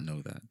not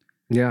know that.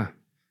 Yeah.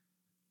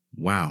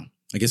 Wow.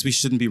 I guess we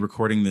shouldn't be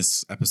recording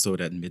this episode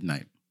at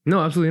midnight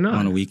No, absolutely not.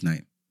 on a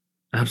weeknight.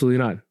 Absolutely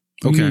not.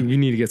 Okay. You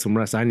need to get some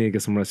rest. I need to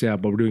get some rest. Yeah,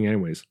 but we're doing it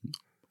anyways.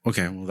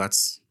 Okay. Well,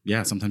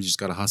 sometimes you just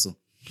got to hustle.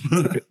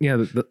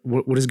 Yeah.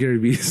 What does Gary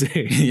Vee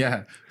say?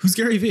 Yeah. Who's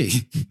Gary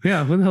Vee?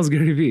 Yeah. What the hell's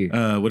Gary Vee?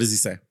 What does he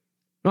say?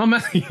 No, I'm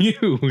asking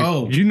you.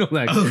 Oh. You know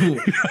that.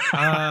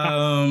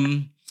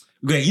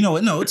 Okay, you know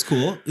what? No, it's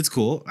cool. It's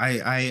cool.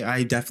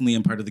 I definitely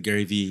am part of the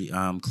Gary Vee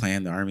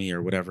clan, the army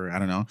or whatever. I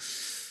don't know.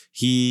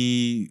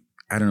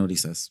 I don't know what he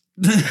says.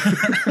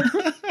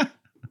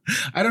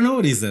 I don't know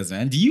what he says,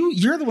 man.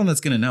 You're the one that's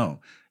gonna know.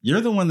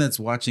 You're the one that's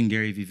watching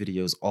Gary Vee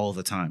videos all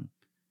the time.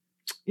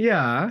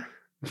 Yeah,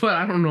 but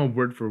I don't know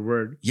word for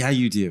word. Yeah,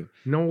 you do.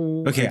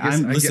 No. Okay,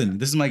 listen.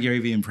 This is my Gary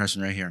Vee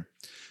impression right here.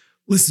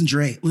 Listen,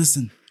 Dre.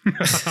 Listen.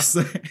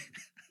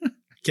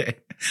 Okay,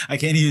 I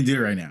can't even do it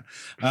right now.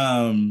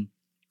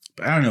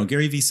 But I don't know.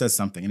 Gary Vee says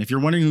something, and if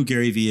you're wondering who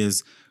Gary Vee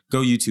is,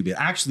 go YouTube it.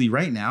 Actually,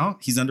 right now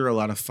he's under a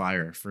lot of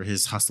fire for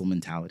his hustle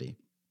mentality.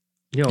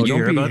 Yo, you don't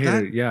hear be about hater.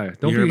 that? Yeah,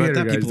 don't you hear be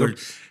about hater, that?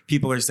 guys.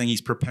 People are saying he's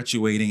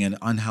perpetuating an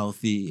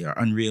unhealthy or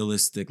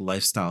unrealistic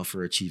lifestyle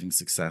for achieving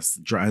success,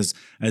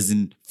 as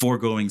in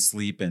foregoing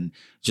sleep and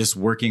just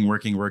working,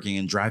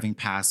 and driving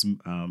past,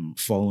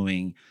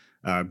 following,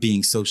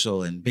 being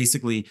social, and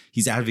basically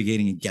he's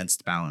advocating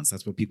against balance.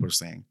 That's what people are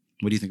saying.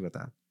 What do you think about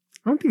that?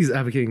 I don't think he's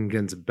advocating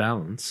against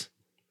balance.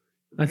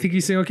 I think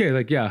he's saying, okay,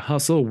 like, yeah,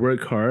 hustle,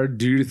 work hard,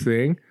 do your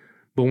thing,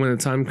 but when the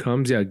time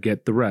comes, yeah,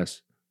 get the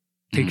rest.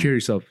 Take care of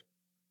yourself.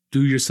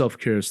 Do your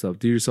self-care stuff.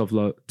 Do your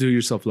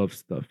self-love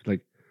stuff.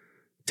 Like,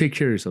 take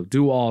care of yourself.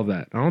 Do all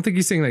that. I don't think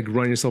he's saying, like,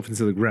 run yourself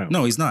into the ground.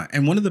 No, he's not.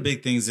 And one of the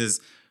big things is,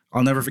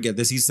 I'll never forget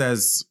this. He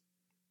says,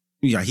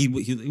 yeah, he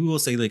will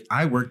say, like,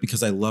 I work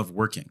because I love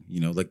working. You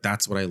know, like,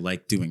 that's what I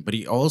like doing. But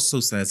he also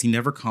says he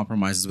never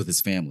compromises with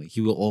his family. He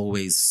will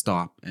always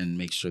stop and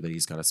make sure that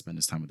he's got to spend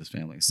his time with his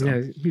family. So,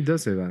 yeah, he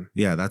does say that.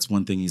 Yeah, that's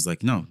one thing. He's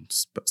like, no,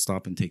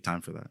 stop and take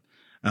time for that.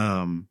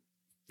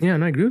 Yeah,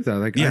 and I agree with that.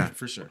 Like, yeah,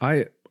 for sure.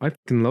 I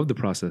fucking love the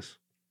process.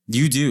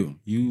 You do.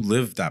 You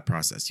live that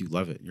process. You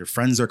love it. Your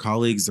friends are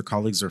colleagues. Their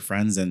colleagues are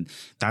friends. And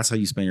that's how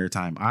you spend your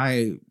time.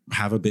 I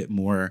have a bit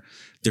more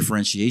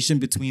differentiation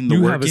between the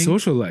you working. Have a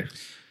social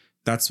life.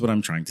 That's what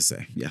I'm trying to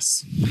say.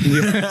 Yes.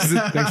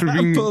 Thanks for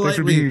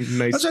being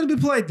nice. I'm trying to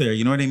be polite there.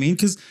 You know what I mean?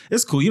 Because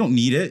it's cool. You don't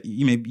need it.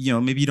 Maybe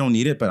you don't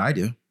need it, but I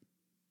do.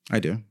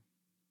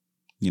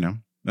 You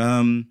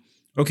know?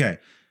 Okay.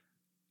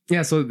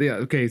 Yeah. So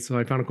okay. So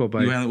I found a quote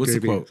by what's Gary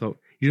the quote? So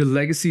your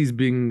legacy is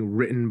being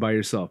written by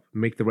yourself.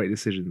 Make the right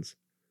decisions.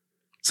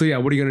 So yeah,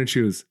 what are you gonna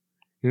choose?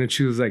 You're gonna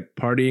choose like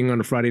partying on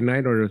a Friday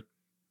night or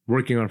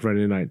working on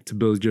Friday night to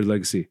build your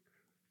legacy?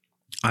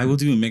 I will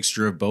do a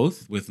mixture of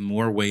both, with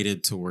more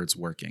weighted towards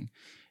working.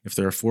 If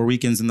there are 4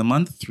 weekends in the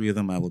month, 3 of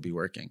them I will be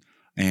working,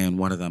 and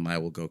 1 of them I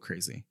will go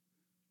crazy.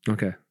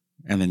 Okay.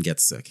 And then get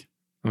sick.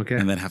 Okay.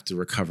 And then have to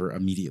recover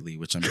immediately,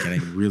 which I'm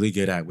getting really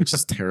good at, which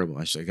is terrible.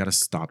 I got to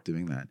stop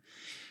doing that.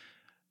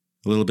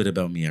 A little bit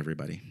about me,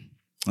 everybody.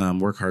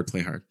 Work hard,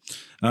 play hard.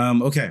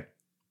 Okay.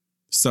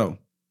 So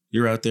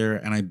you're out there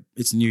and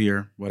it's New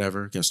Year,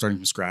 whatever, starting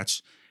from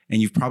scratch.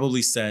 And you've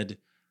probably said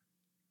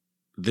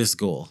this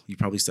goal. You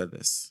probably said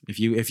this. If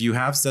you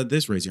have said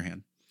this, raise your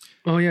hand.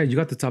 Oh yeah. You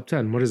got the top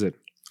 10. What is it?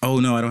 Oh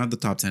no, I don't have the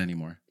top 10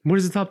 anymore. What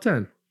is the top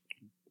 10?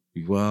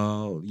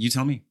 Well, you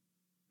tell me.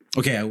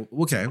 Okay.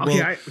 Well,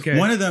 okay.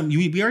 One of them,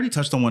 we already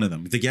touched on one of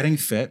them. The getting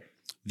fit,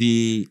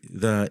 the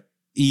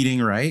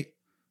eating right,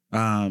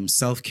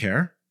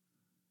 self-care.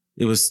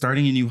 It was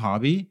starting a new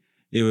hobby.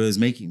 It was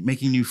making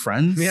new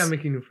friends. Yeah,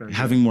 making new friends.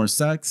 Having more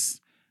sex.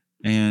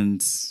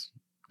 And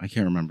I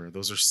can't remember.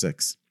 Those are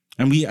 6.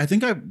 And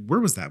where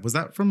was that? Was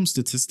that from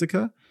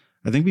Statistica?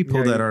 I think we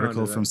pulled that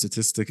article from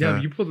Statistica.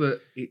 Yeah, you pulled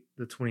the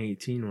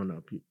 2018 one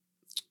up.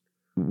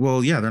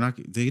 Well, yeah, I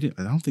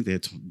don't think they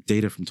had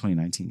data from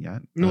 2019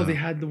 yet. No, they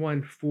had the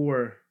one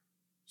for.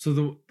 So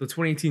the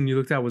 2018 you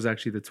looked at was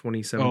actually the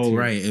 2017. Oh,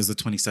 right. It was the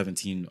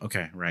 2017.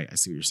 Okay, right. I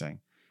see what you're saying.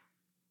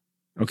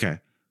 Okay.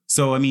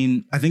 So, I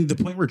mean, I think the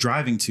point we're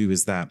driving to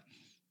is that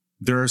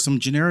there are some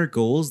generic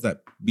goals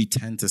that we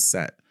tend to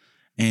set.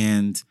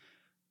 And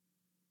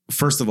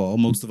first of all,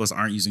 most of us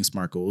aren't using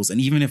SMART goals. And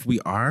even if we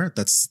are,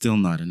 that's still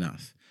not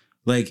enough.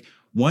 Like,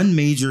 one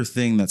major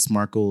thing that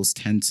SMART goals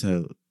tend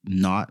to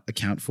not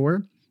account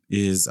for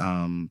is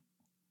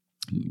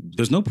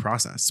there's no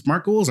process.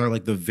 SMART goals are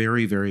like the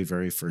very, very,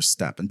 very first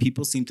step. And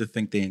people seem to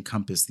think they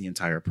encompass the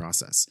entire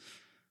process.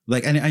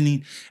 Like, and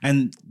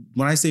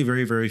when I say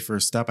very, very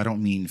first step, I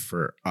don't mean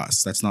for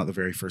us. That's not the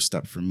very first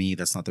step for me.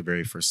 That's not the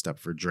very first step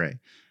for Dre.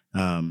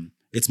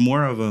 It's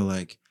more of a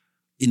like,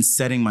 in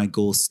setting my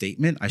goal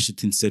statement, I should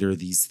consider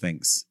these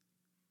things.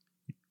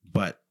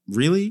 But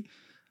really,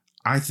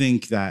 I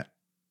think that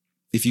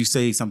if you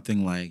say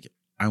something like,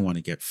 I want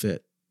to get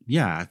fit,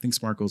 yeah, I think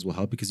SMART goals will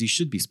help because you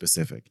should be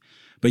specific.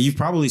 But you've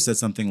probably said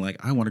something like,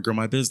 I want to grow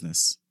my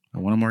business. I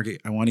want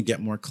to get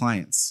more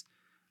clients.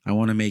 I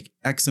want to make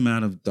X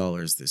amount of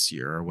dollars this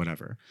year or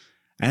whatever.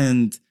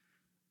 And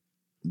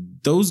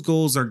those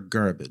goals are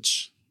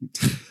garbage.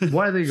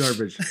 Why are they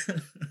garbage?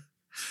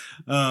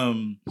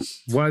 Why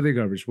are they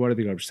garbage? Why are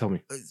they garbage? Tell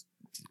me.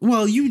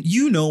 Well,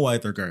 you know why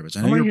they're garbage.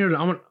 I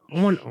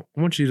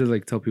want you to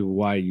like tell people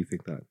why you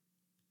think that.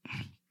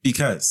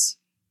 Because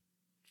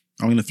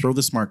I'm going to throw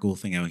the SMART goal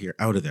thing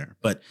out of there.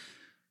 But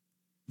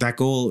that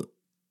goal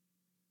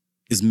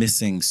is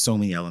missing so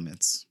many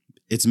elements.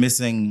 It's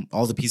missing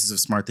all the pieces of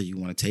SMART that you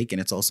want to take,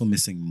 and it's also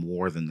missing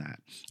more than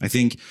that. I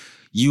think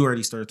you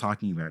already started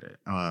talking about it.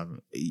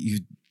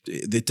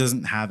 It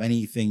doesn't have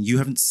anything. You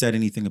haven't said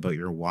anything about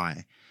your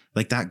why.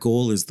 Like that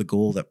goal is the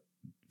goal that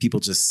people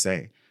just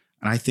say.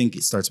 And I think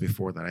it starts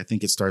before that. I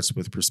think it starts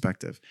with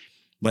perspective.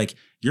 Like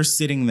you're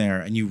sitting there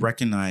and you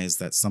recognize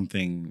that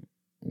something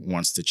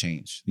wants to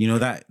change. You know,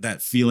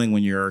 that feeling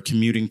when you're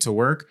commuting to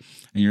work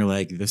and you're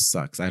like, this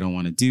sucks. I don't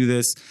want to do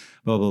this,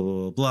 blah, blah,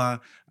 blah, blah, blah.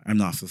 I'm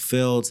not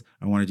fulfilled.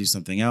 I want to do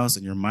something else.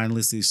 And you're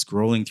mindlessly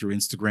scrolling through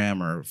Instagram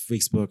or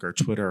Facebook or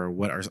Twitter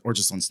or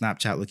just on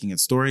Snapchat looking at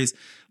stories.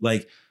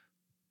 Like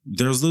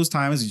there's those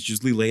times, it's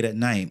usually late at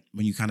night,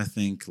 when you kind of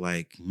think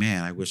like,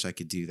 man, I wish I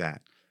could do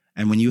that.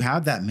 And when you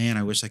have that, man,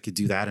 I wish I could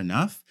do that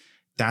enough,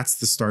 that's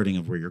the starting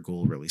of where your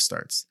goal really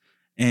starts.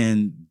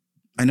 And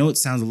I know it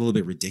sounds a little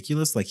bit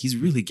ridiculous, like he's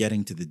really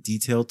getting to the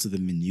detail, to the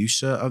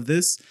minutia of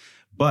this.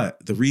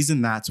 But the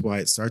reason that's why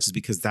it starts is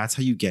because that's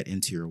how you get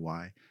into your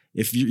why.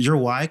 If your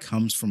why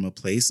comes from a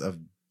place of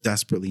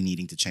desperately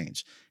needing to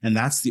change. And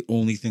that's the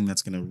only thing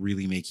that's going to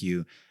really make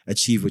you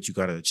achieve what you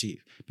got to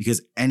achieve.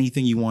 Because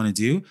anything you want to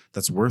do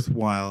that's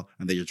worthwhile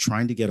and that you're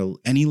trying to get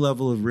any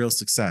level of real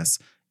success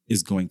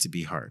is going to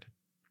be hard.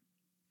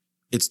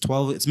 It's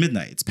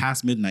midnight. It's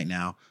past midnight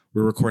now.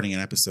 We're recording an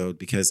episode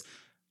because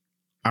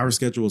our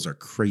schedules are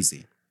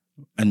crazy.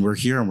 And we're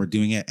here and we're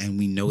doing it. And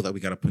we know that we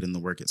got to put in the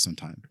work at some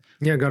time.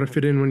 Yeah, got to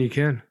fit in when you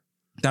can.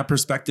 That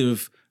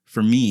perspective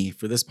for me,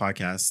 for this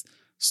podcast,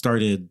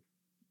 started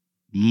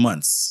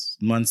months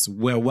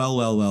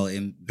well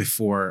in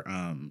before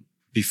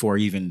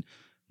even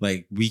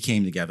like we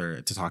came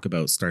together to talk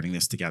about starting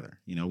this together.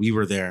 You know, we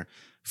were there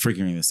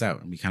figuring this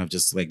out and we kind of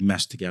just like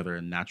meshed together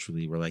and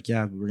naturally we're like,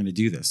 yeah, we're going to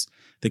do this.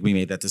 I think we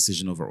made that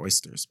decision over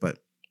oysters, but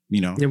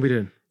you know, yeah, we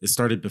did. It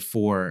started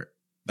before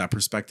that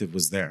perspective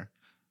was there.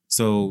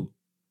 So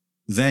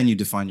then you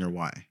define your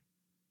why.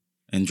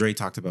 And Dre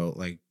talked about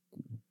like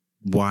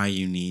why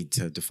you need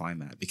to define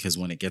that, because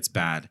when it gets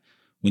bad,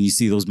 when you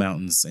see those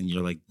mountains and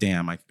you're like,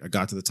 damn, I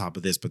got to the top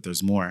of this, but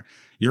there's more.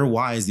 Your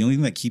why is the only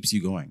thing that keeps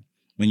you going.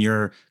 When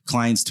your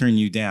clients turn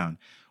you down,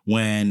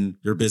 when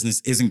your business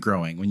isn't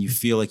growing, when you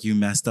feel like you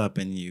messed up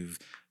and you've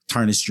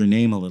tarnished your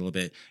name a little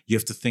bit, you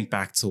have to think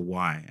back to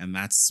why. And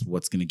that's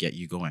what's going to get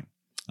you going.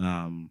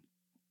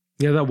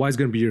 Yeah, that why is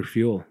going to be your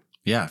fuel.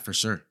 Yeah, for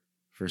sure.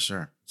 For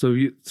sure. So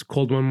if it's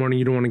cold one morning,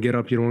 you don't want to get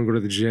up, you don't want to go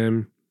to the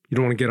gym, you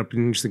don't want to get up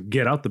and just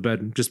get out the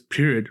bed, just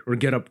period, or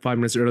get up 5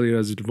 minutes earlier,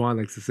 as Devon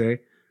likes to say.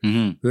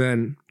 Mm-hmm.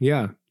 Then,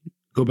 yeah,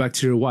 go back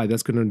to your why.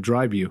 That's going to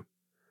drive you.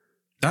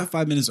 That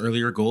 5 minutes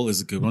earlier goal is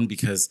a good one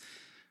because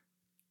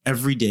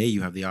every day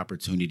you have the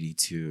opportunity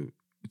to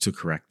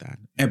correct that.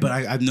 But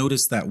I've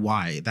noticed that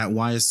why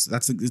is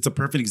it's a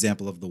perfect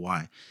example of the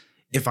why.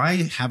 If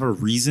I have a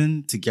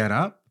reason to get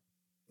up,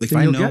 if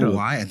I know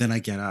why, and then I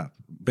get up.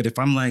 But if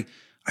I'm like,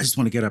 I just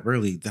want to get up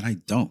early, then I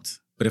don't.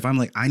 But if I'm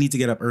like, I need to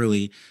get up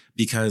early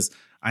because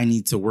I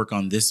need to work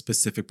on this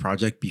specific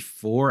project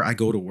before I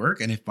go to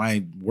work. And if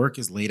my work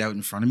is laid out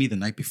in front of me the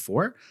night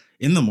before,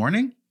 in the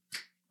morning,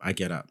 I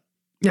get up.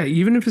 Yeah,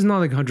 even if it's not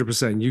like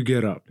 100%, you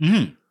get up.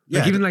 Mm-hmm. Yeah.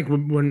 Like even like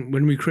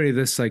when we created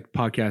this like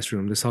podcast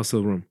room, this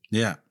hustle room.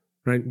 Yeah.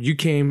 Right? You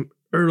came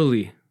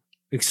early,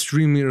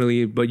 extremely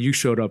early, but you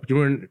showed up. You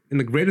weren't in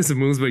the greatest of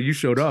moods, but you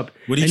showed up.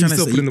 What are you trying to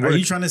say? Are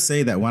you trying to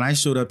say that when I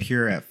showed up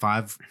here at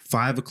 5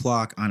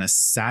 o'clock on a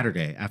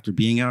Saturday after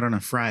being out on a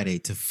Friday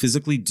to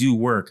physically do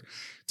work,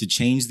 to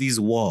change these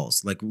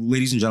walls, like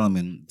ladies and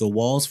gentlemen, the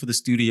walls for the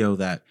studio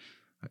that,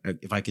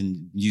 if I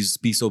can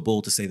be so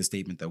bold to say the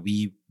statement, that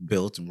we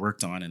built and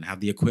worked on and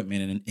have the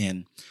equipment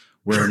in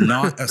were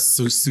not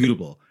so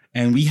suitable.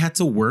 And we had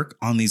to work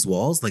on these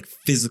walls, like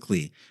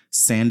physically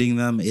sanding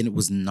them, and it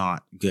was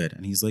not good.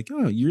 And he's like,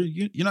 "Oh,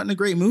 you're not in a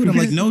great mood." I'm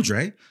like, "No,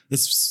 Dre,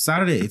 it's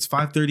Saturday. It's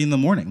 5:30 in the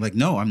morning." Like,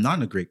 no, I'm not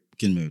in a great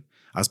good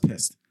I was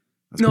pissed.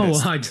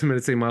 Well, I just meant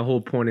to say my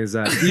whole point is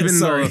that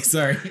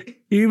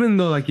even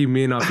though like you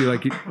may not feel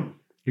like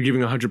you're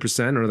giving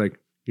 100% or like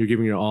you're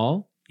giving your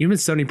all, even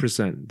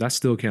 70%, that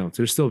still counts.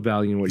 There's still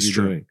value in what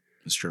you're doing.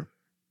 It's true,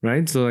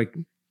 right? So like,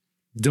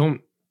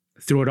 don't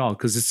throw it all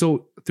because it's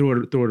so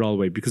throw it all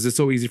away because it's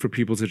so easy for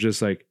people to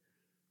just like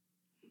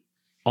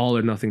all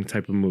or nothing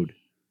type of mood.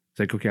 It's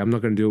like, okay, I'm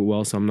not going to do it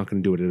well, so I'm not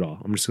going to do it at all.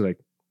 I'm just like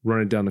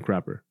run it down the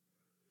crapper.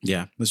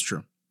 Yeah, that's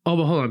true. Oh,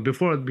 but hold on.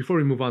 Before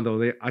we move on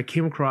though, I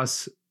came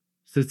across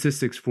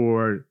statistics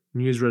for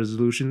New Year's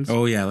resolutions.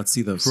 Oh yeah, let's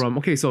see those. So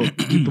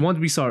the one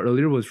we saw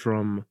earlier was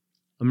from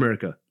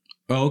America.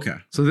 Oh, okay.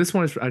 So this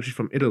one is actually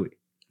from Italy.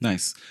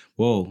 Nice.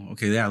 Whoa.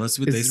 Okay. Yeah. Let's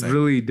see what they It's say.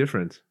 really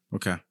different.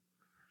 Okay.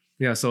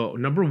 Yeah. So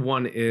number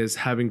one is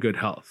having good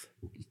health.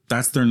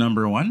 That's their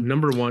number one.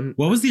 Number one,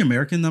 What was the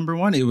American number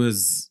one? It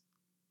was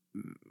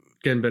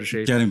get in better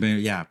shape. getting better.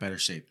 Yeah. Better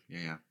shape.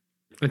 Yeah.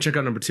 And check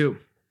out number two.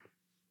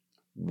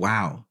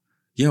 Wow.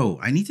 Yo,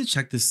 I need to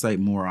check this site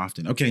more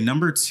often. Okay.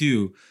 Number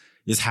two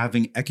is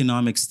having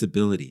economic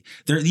stability.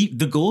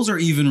 The goals are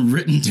even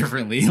written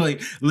differently.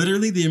 Like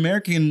literally the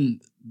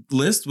American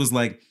list was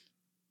like,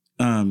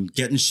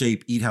 get in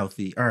shape, eat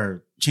healthy,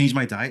 or change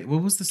my diet.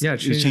 What was this? Yeah,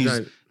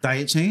 change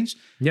diet change.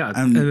 Yeah.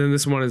 And then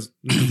this one is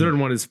the third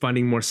one is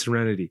finding more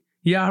serenity.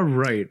 Yeah,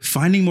 right.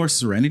 Finding more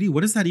serenity.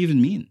 What does that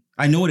even mean?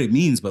 I know what it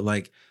means, but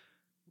like,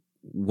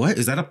 what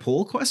is that a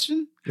poll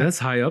question? That's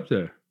high up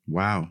there.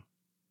 Wow.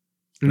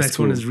 The That's next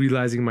one cool. is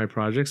realizing my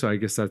project. So I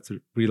guess that's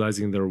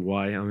realizing their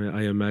why.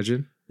 I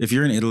imagine. If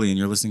you're in Italy and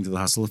you're listening to the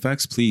Hustle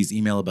Effects, please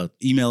email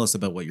us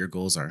about what your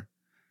goals are.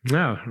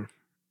 Yeah.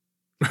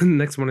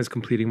 Next one is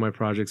completing my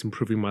projects,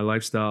 improving my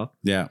lifestyle.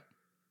 Yeah.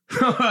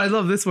 I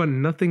love this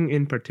one. Nothing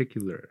in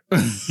particular.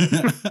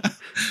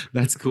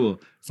 That's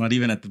cool. It's not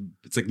even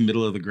it's like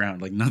middle of the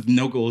ground. Like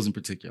no goals in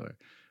particular.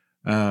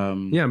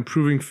 Yeah,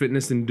 improving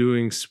fitness and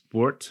doing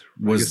sport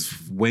Was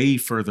way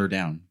further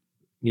down.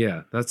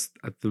 Yeah, that's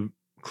at the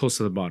close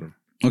to the bottom.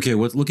 Okay,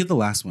 look at the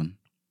last one.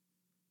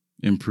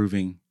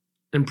 Improving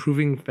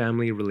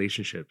family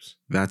relationships.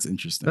 That's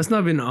interesting. That's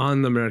not been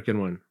on the American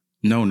one.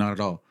 No, not at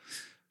all.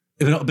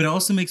 But it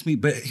also makes me,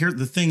 but here,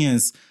 the thing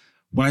is,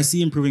 when I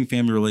see improving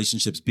family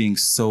relationships being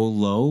so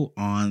low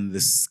on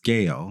the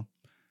scale,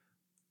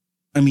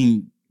 I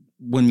mean,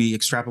 when we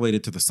extrapolate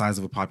it to the size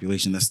of a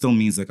population, that still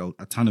means like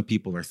a ton of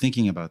people are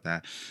thinking about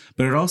that.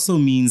 But it also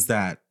means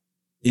that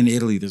in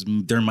Italy,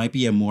 there might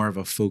be more of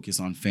a focus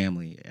on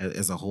family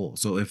as a whole.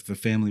 So if the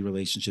family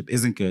relationship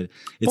isn't good,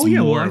 it's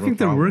more I of think a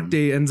problem. the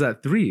workday ends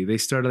at 3. They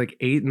start at like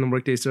 8 and the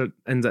workday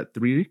ends at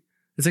 3.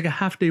 It's like a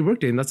half day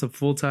workday, and that's a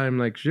full-time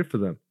like shift for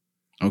them.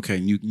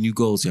 Okay, new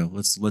goals, yo.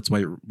 Let's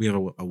white. We have a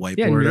whiteboard.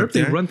 Yeah, in Europe up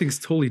they there. run things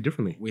totally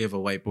differently. We have a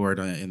whiteboard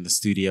in the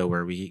studio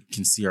where we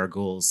can see our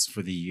goals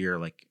for the year,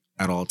 like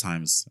at all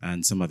times,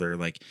 and some other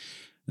like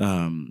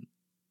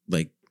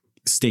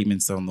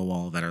statements on the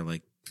wall that are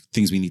like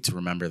things we need to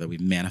remember that we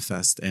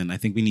manifest. And I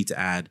think we need to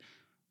add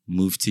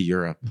move to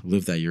Europe,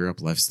 live that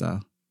Europe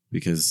lifestyle,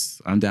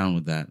 because I'm down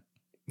with that.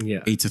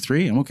 Yeah. 8 to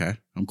 3, I'm okay.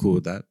 I'm cool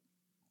with that.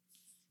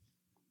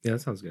 Yeah,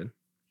 that sounds good.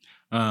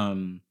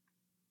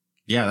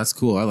 Yeah, that's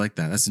cool. I like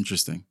that. That's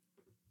interesting.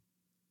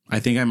 I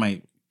think I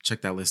might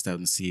check that list out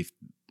and see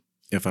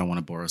if I want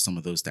to borrow some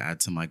of those to add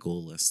to my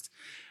goal list.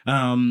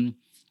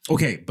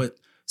 Okay, but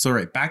so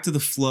right, back to the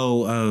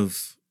flow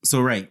of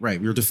right.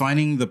 We're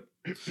defining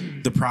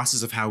the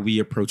process of how we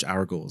approach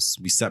our goals.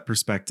 We set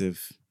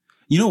perspective.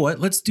 You know what?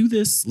 Let's do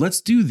this. Let's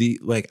do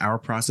our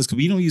process, because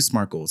we don't use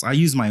SMART goals. I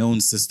use my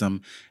own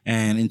system,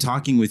 and in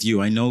talking with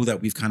you, I know that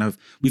we've kind of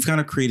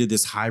created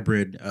this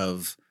hybrid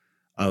of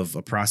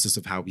a process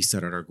of how we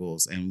set out our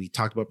goals. And we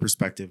talked about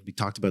perspective. We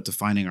talked about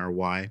defining our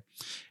why.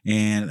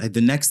 And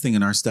the next thing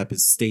in our step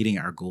is stating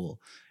our goal.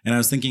 And I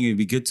was thinking it'd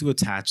be good to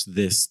attach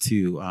this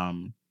to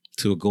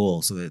a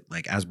goal so that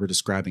like as we're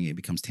describing it, it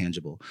becomes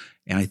tangible.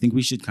 And I think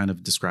we should kind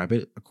of describe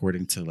it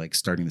according to like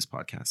starting this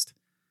podcast.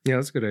 Yeah,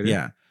 that's a good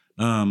idea.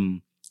 Yeah.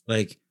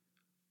 Like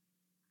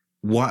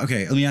why?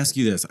 Okay, let me ask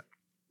you this.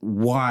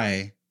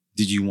 Why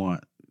did you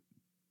want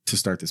to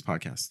start this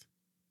podcast?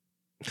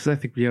 Because I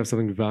think we have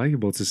something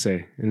valuable to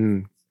say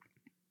and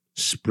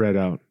spread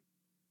out.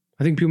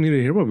 I think people need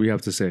to hear what we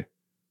have to say.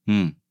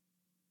 And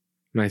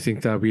I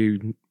think that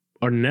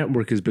our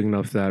network is big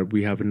enough that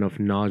we have enough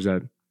knowledge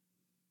that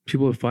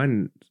people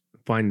find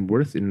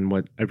worth in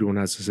what everyone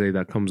has to say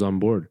that comes on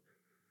board.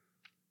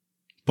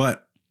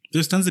 But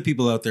there's tons of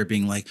people out there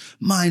being like,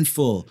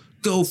 mindful,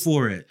 go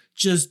for it,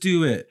 just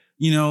do it.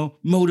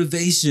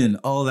 Motivation,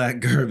 all that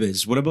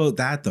garbage. What about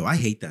that though? I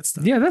hate that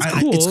stuff. Yeah, that's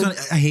cool.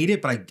 I hate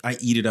it, but I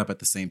eat it up at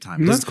the same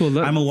time. That's cool.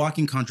 I'm a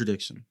walking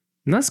contradiction.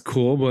 That's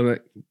cool,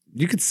 but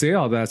you could say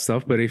all that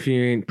stuff, but if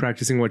you ain't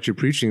practicing what you're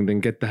preaching,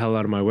 then get the hell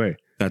out of my way.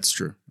 That's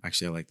true.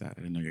 Actually, I like that.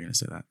 I didn't know you were going to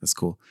say that. That's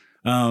cool.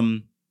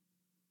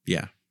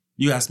 Yeah.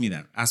 You asked me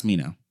that. Ask me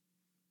now.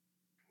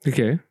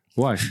 Okay.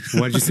 Why?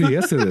 Why'd you say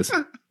yes to this?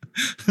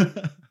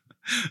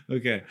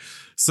 Okay.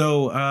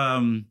 So,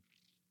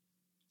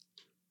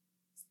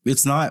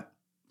 it's not.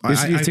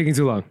 You're taking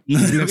too long.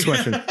 Next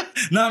question.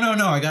 No.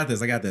 I got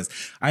this.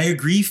 I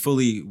agree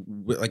fully.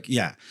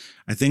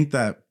 I think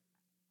that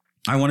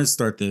I want to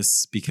start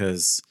this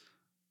because,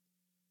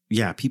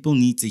 people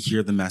need to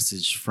hear the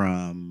message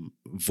from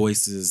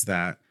voices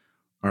that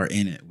are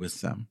in it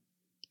with them.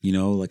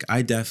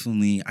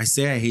 I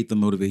say I hate the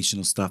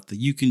motivational stuff that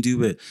you can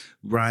do it,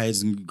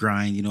 rise and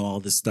grind, all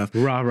this stuff.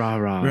 Rah, rah,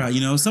 rah.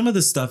 Right. Some of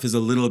the stuff is a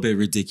little bit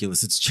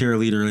ridiculous. It's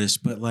cheerleader-ish,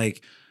 but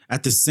like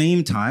at the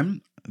same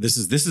time, this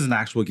is an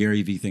actual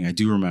Gary Vee thing. I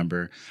do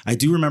remember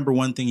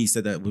one thing he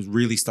said that was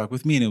really stuck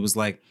with me. And it was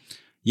like,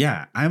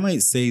 I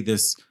might say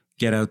this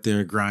get out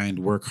there, grind,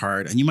 work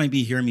hard. And you might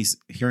be hearing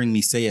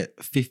me say it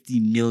 50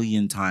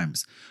 million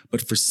times.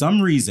 But for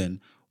some reason,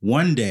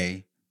 one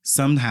day,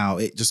 somehow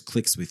it just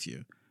clicks with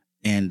you.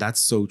 And that's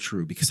so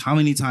true, because how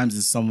many times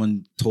has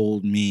someone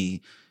told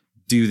me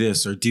do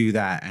this or do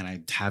that and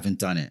I haven't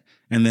done it?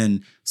 And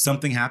then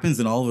something happens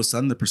and all of a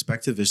sudden the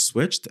perspective is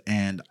switched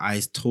and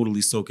I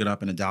totally soak it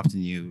up and adopt a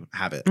new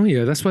habit. Oh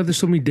yeah, that's why there's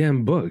so many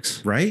damn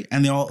books. Right?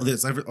 And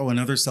there's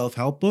another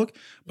self-help book,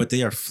 but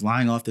they are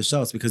flying off the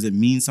shelves because it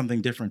means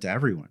something different to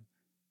everyone.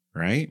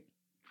 Right?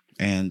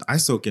 And I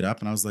soak it up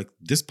and I was like,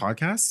 this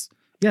podcast,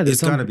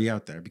 it's got to be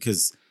out there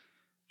because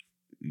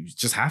you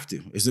just have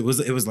to. It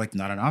was like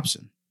not an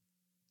option.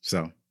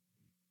 So,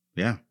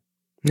 yeah.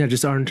 Yeah,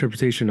 just our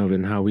interpretation of it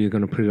and how we are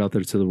going to put it out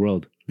there to the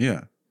world.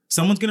 Yeah.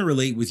 Someone's going to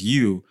relate with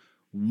you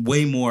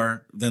way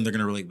more than they're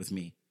going to relate with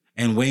me,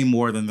 and way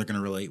more than they're going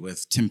to relate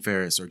with Tim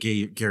Ferriss or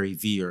Gary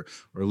Vee or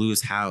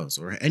Lewis Howes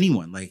or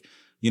anyone. Like,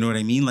 you know what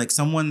I mean? Like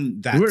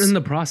someone that's we're in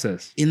the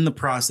process, in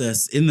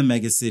the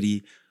mega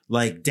city,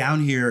 like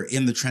down here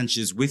in the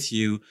trenches with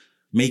you,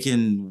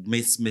 making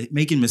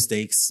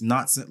mistakes.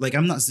 Not like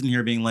I'm not sitting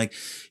here being like,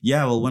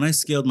 yeah, well, when I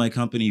scaled my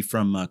company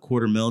from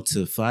 $250,000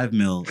 to $5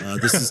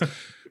 million, this is.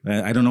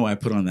 I don't know why I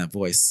put on that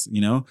voice, you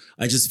know?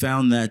 I just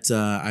found that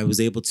I was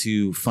able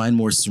to find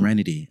more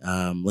serenity,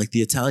 like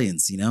the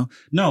Italians, you know?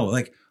 No,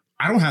 like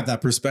I don't have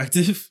that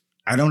perspective.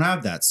 I don't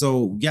have that.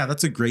 So yeah,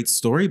 that's a great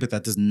story, but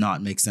that does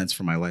not make sense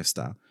for my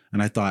lifestyle.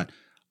 And I thought,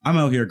 I'm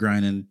out here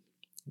grinding,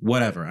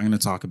 whatever. I'm going to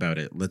talk about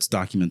it. Let's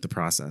document the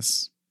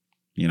process,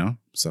 you know?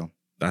 So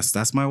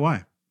that's my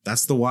why.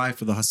 That's the why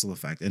for the hustle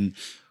effect. And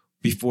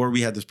before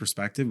we had this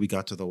perspective, we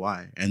got to the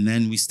why. And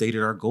then we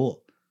stated our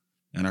goal.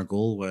 And our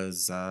goal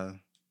was...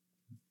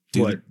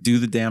 do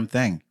the damn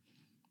thing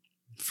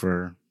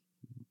for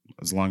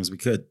as long as we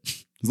could,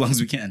 as long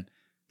as we can.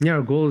 Yeah,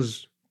 our goal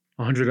is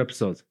 100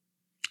 episodes.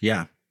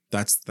 Yeah,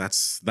 that's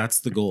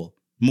the goal.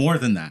 More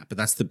than that, but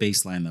that's the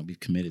baseline that we've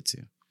committed to.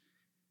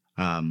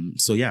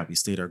 So yeah, we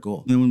stated our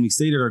goal. And when we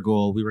stated our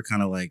goal, we were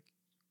kind of like,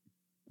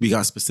 we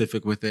got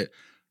specific with it.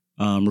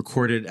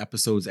 Recorded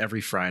episodes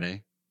every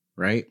Friday,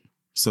 right?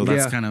 So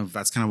that's kind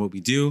of what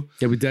we do.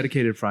 Yeah, we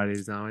dedicated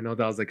Fridays now. I know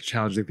that was like a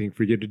challenging thing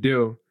for you to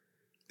do.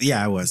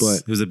 Yeah, it was.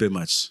 But it was a bit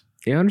much.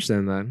 Yeah, I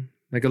understand that.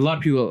 Like a lot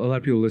of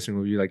people listening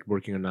will be like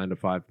working a 9 to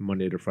 5,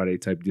 Monday to Friday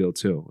type deal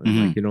too.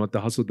 And like, you know what? The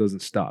hustle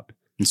doesn't stop.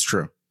 It's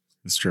true.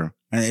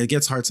 And it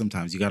gets hard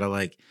sometimes. You got to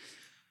like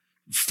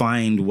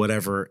find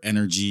whatever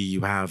energy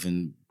you have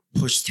and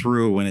push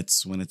through when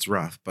it's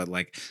rough. But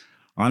like,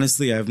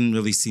 honestly, I haven't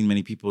really seen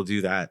many people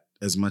do that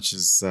as much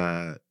as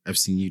I've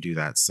seen you do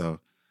that. So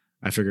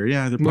I figure,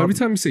 yeah. Every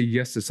time you say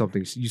yes to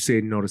something, you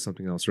say no to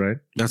something else, right?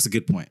 That's a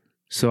good point.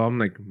 So I'm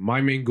like, my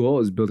main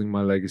goal is building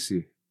my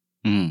legacy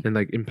and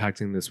like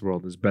impacting this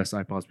world as best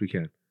I possibly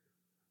can.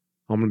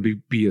 I'm going to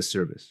be a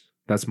service.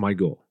 That's my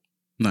goal.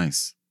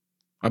 Nice.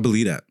 I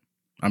believe that.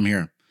 I'm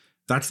here.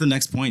 That's the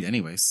next point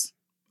anyways.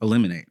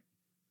 Eliminate.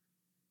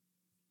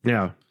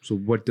 Yeah. So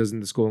what doesn't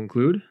this goal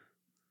include?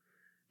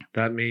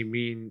 That may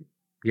mean,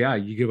 yeah,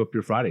 you give up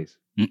your Fridays.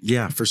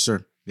 Yeah, for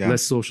sure. Yeah.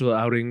 Less social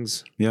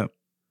outings. Yep.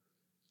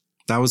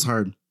 That was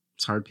hard.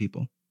 It's hard,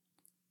 people.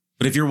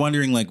 But if you're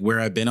wondering like where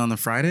I've been on the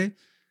Friday,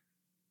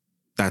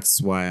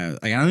 that's why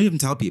I don't even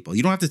tell people.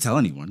 You don't have to tell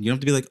anyone. You don't have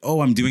to be like, oh,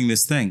 I'm doing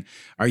this thing.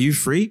 Are you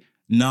free?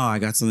 No, I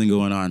got something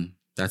going on.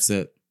 That's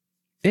it.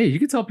 Hey, you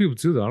can tell people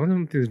too, though. I don't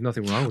think there's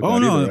nothing wrong with that. Oh,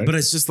 no, either, right? But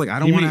it's just like, I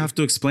don't want to have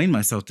to explain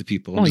myself to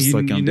people. Oh,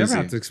 you never busy.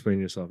 Have to explain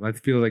yourself. I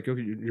feel like,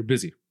 okay, you're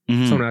busy.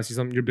 Someone asks you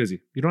something, you're busy.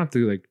 You don't have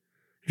to like,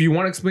 if you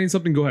want to explain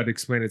something, go ahead,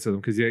 explain it to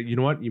them. Because you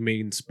know what? You may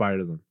inspire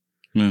them.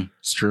 Yeah,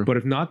 it's true. But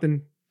if not,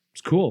 then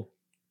it's cool.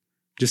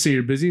 Just say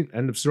you're busy,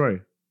 end of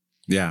story.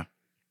 Yeah.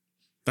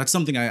 That's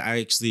something I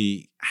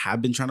actually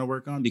have been trying to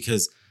work on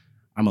because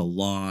I'm a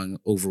long,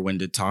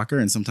 overwinded talker.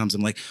 And sometimes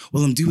I'm like,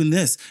 well, I'm doing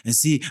this. And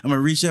see, I'm going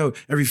to reach out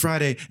every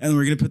Friday and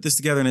we're going to put this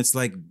together. And it's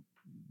like,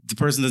 the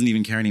person doesn't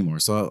even care anymore.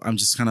 So I'm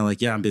just kind of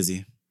like, yeah, I'm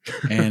busy.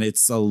 And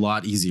it's a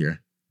lot easier.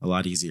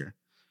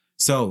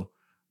 So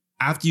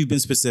after you've been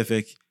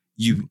specific,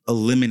 you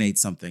eliminate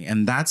something.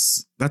 And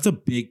that's a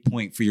big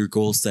point for your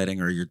goal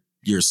setting, or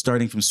you're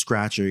starting from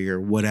scratch, or you're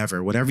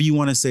whatever you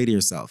want to say to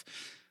yourself.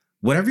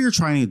 Whatever you're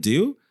trying to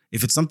do,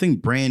 if it's something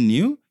brand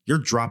new, you're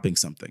dropping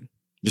something.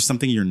 There's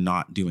something you're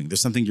not doing.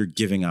 There's something you're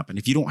giving up. And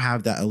if you don't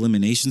have that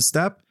elimination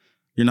step,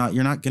 you're not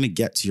going to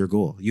get to your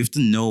goal. You have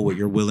to know what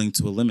you're willing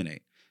to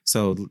eliminate.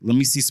 So let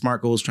me see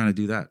SMART goals trying to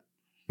do that.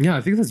 Yeah,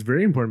 I think that's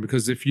very important,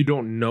 because if you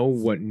don't know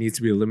what needs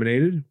to be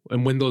eliminated,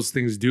 and when those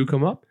things do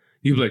come up,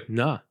 you're like,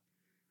 nah,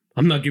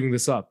 I'm not giving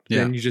this up. Yeah.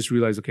 Then you just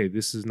realize, okay,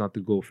 this is not the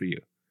goal for you,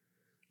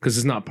 because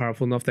it's not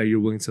powerful enough that you're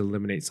willing to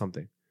eliminate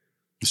something.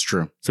 It's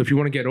true. So if you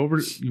want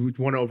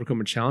to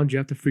overcome a challenge, you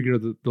have to figure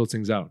those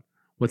things out.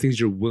 What things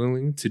you're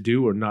willing to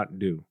do or not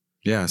do.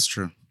 Yeah, it's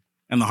true.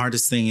 And the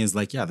hardest thing is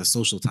like, the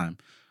social time,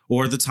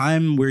 or the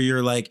time where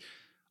you're like,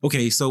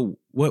 okay, so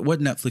what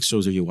Netflix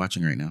shows are you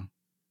watching right now?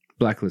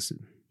 Blacklisted.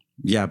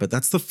 Yeah, but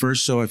that's the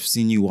first show I've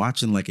seen you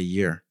watch in like a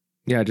year.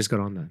 Yeah, I just got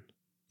on that.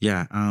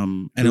 Yeah.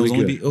 And Really it was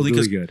only good. only Really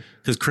because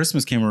good.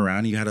 Christmas came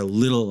around, you had a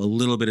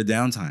little bit of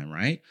downtime,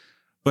 right?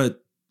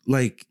 But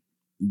like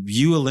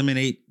you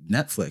eliminate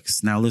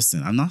Netflix. Now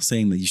listen, I'm not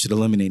saying that you should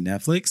eliminate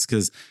Netflix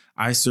because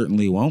I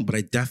certainly won't, but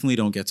I definitely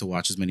don't get to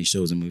watch as many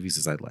shows and movies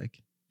as I'd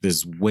like.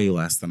 There's way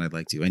less than I'd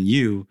like to. And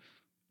you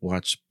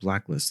watch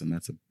Blacklist, and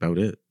that's about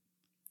it.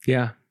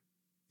 Yeah,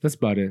 that's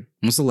about it.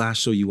 What's the last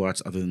show you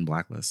watched other than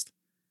Blacklist?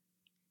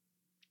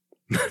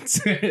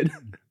 That's it.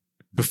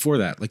 Before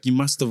that, like you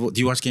must have. Do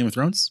you watch Game of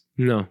Thrones?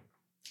 No,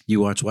 You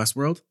watch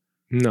Westworld?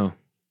 no,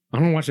 I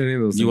don't watch any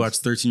of those. You things. watch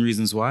 13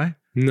 Reasons Why?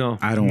 No,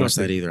 I don't watch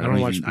nothing. that either. I don't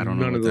watch. I don't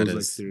know none what of that those, is.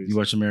 like, series. You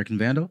watch American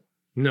Vandal?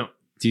 No.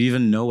 Do you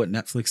even know what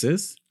Netflix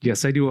is?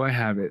 Yes, I do. I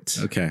have it.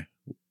 Okay.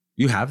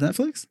 You have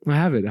Netflix? I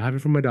have it. I have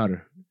it from my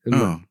daughter. And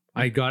look, Oh.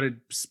 I got it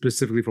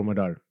specifically for my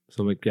daughter.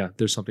 So I'm like, yeah,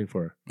 there's something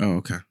for her. Oh,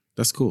 okay.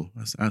 That's cool.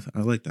 I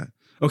like that.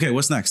 Okay,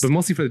 what's next? But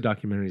mostly for the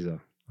documentaries,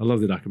 though. I love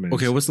the documentaries.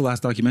 Okay, what's the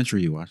last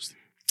documentary you watched?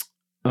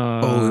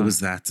 Uh, It was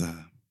that.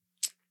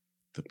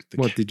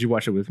 What, did you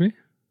watch it with me?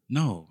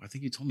 No, I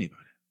think you told me about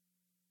it.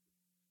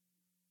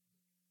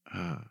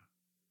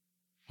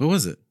 What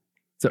was it?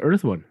 It's the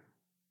Earth one.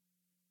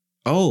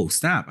 Oh,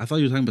 snap. I thought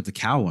you were talking about the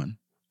cow one.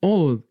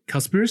 Oh,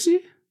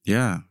 Conspiracy?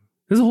 Yeah.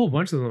 There's a whole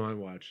bunch of them I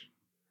watch.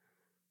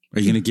 Are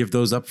you going to give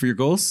those up for your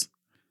goals?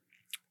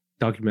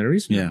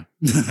 Documentaries? Yeah.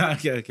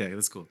 Okay,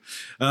 that's cool.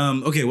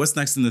 Okay, what's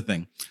next in the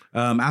thing?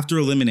 After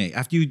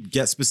you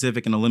get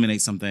specific and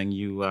eliminate something,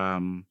 you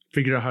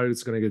Figure out how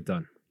it's going to get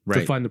done.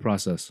 right. Define the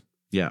process.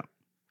 Yeah.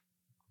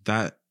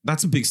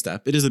 That's a big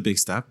step. It is a big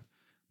step,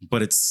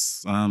 but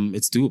it's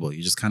doable.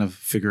 You just kind of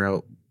figure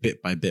out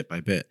bit by bit by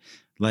bit.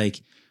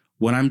 Like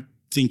when I'm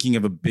thinking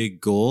of a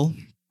big goal,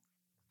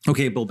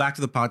 okay, but back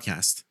to the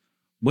podcast.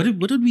 What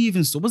did we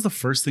even, what was the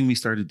first thing we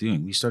started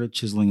doing? We started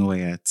chiseling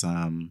away at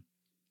The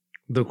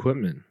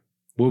equipment.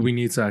 What we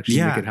need to actually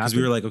make it because happen.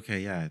 we were like, okay,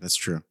 yeah, that's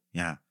true.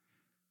 Yeah.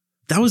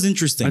 That was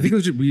interesting. I think it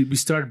was we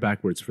started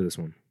backwards for this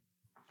one.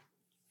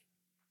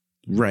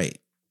 Right.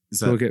 Is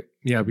that, So, okay,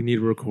 yeah, we need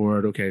to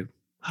record. Okay,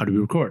 how do we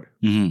record?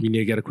 Mhm. We need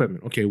to get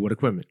equipment. Okay, what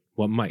equipment?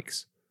 What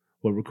mics?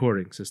 What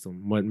recording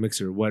system? What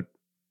mixer? What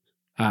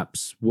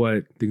apps?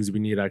 What things do we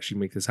need to actually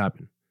make this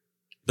happen?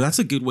 But that's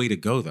a good way to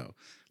go, though.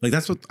 Like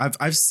that's what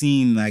I've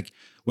seen. Like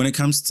when it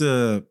comes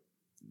to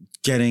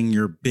getting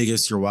your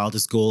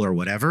wildest goal or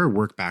whatever,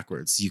 work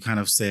backwards. You kind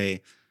of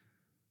say,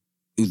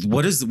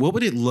 what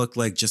would it look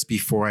like just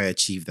before I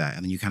achieve that?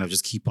 And then you kind of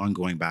just keep on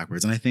going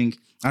backwards. And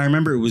I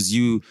remember it was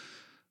you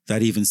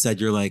that even said,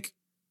 you're like,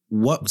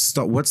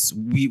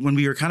 when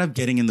we were kind of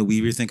getting in the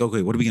weed, we think,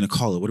 okay, what are we going to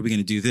call it? What are we going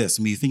to do this?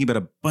 And we think about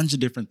a bunch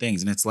of different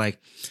things. And it's like,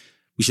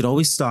 we should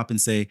always stop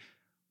and say,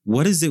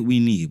 what is it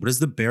we need? What is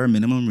the bare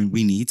minimum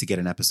we need to get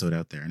an episode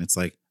out there? And it's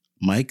like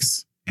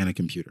mics and a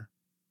computer.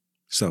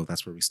 So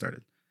that's where we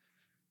started.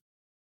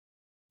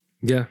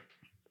 Yeah.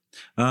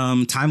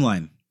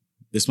 Timeline.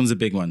 This one's a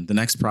big one. The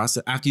next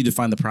process, after you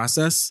define the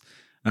process,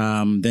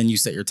 then you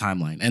set your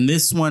timeline. And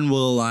this one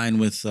will align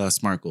with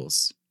SMART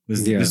goals.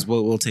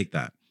 We'll take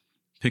that.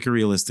 Pick a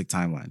realistic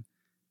timeline.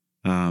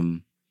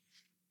 No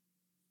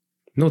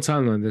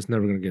timeline. That's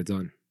never going to get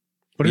done.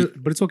 But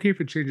it's okay if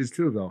it changes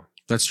too, though.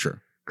 That's true.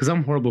 Because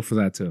I'm horrible for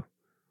that too.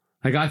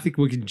 Like I think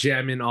we can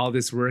jam in all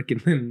this work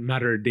in a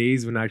matter of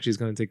days when actually it's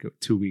going to take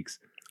 2 weeks.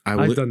 I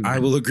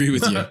will agree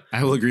with you.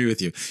 I will agree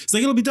with you. It's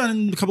like it'll be done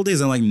in a couple of days.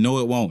 I'm like, no,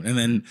 it won't. And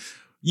then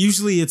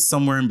usually it's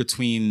somewhere in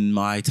between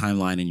my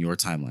timeline and your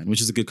timeline,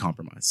 which is a good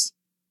compromise.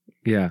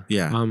 Yeah.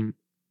 Yeah. I'm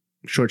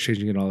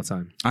shortchanging it all the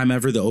time. I'm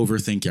ever the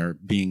overthinker,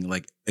 being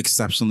like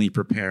exceptionally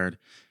prepared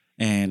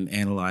and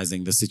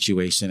analyzing the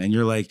situation. And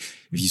you're like,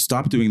 if you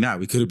stop doing that,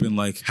 we could have been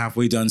like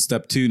halfway done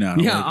step 2 now.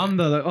 Yeah, Like,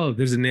 I'm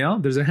there's a nail,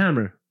 there's a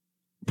hammer.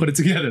 Put it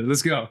together.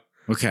 Let's go.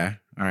 okay.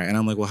 All right. And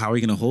I'm like, well, how are we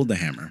going to hold the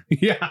hammer?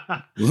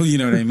 Yeah. Well, you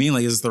know what I mean?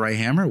 Like, is this the right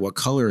hammer? What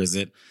color is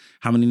it?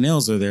 How many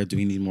nails are there? Do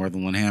we need more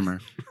than one hammer?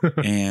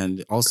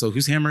 And also,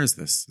 whose hammer is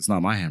this? It's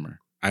not my hammer.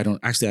 I own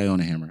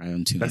a hammer. I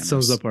own 2 hammers. That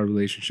sums up our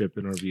relationship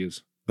and our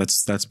views.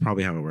 That's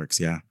probably how it works.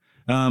 Yeah.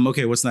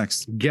 Okay. What's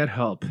next? Get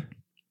help.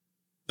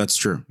 That's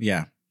true.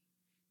 Yeah.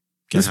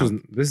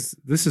 This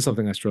is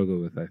something I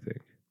struggle with, I think.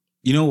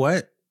 You know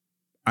what?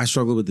 I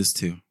struggle with this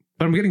too.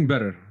 But I'm getting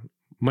better.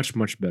 Much,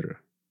 much better.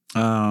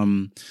 Get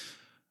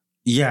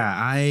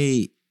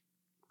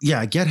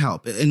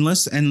help.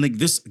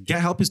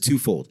 Get help is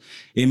twofold.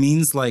 It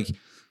means like,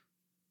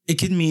 it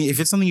can mean if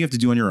it's something you have to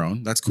do on your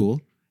own, that's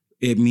cool.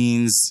 It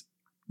means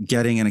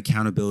getting an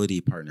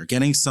accountability partner,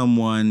 getting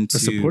someone to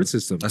A support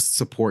system.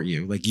 support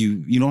you. Like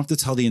you don't have to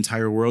tell the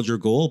entire world your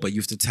goal, but you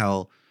have to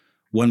tell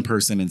one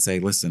person and say,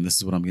 listen, this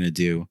is what I'm going to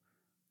do.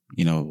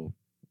 You know,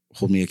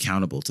 hold me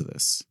accountable to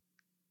this.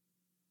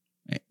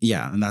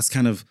 Yeah. And that's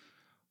kind of,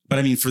 but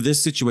I mean, for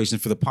this situation,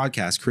 for the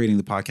podcast, creating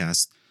the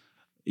podcast,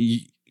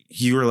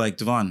 you were like,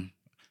 Devon,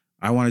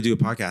 I want to do a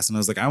podcast. And I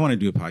was like, I want to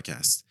do a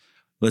podcast.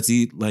 Let's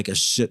eat like a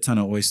shit ton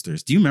of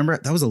oysters. Do you remember?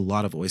 That was a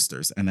lot of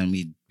oysters. And then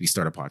we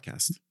start a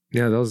podcast.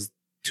 Yeah, that was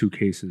 2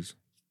 cases.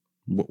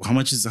 How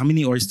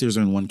many oysters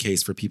are in one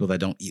case for people that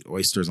don't eat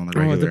oysters on the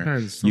regular? Oh, it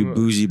depends. You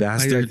bougie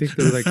bastard. I think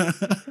they're like,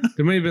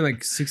 there might have been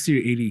like 60 or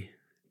 80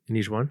 in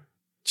each one.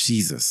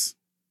 Jesus.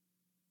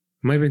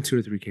 Might have been 2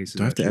 or 3 cases.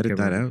 Do I have to edit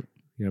that out?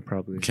 Yeah,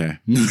 probably. Okay.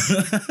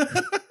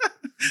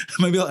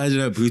 Maybe I'll edit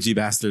out bougie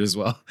bastard as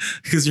well,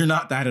 because you're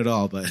not that at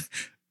all, but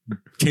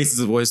cases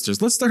of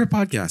oysters. Let's start a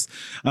podcast.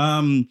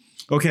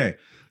 Okay.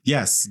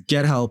 Yes.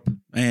 Get help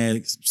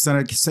and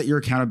set your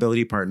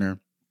accountability partner.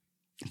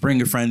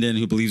 Bring a friend in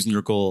who believes in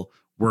your goal.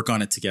 Work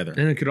on it together.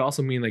 And it could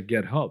also mean like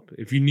get help.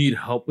 If you need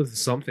help with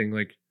something,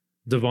 like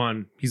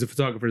Devon, he's a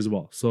photographer as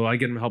well. So I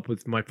get him help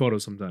with my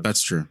photos sometimes.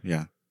 That's true.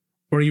 Yeah.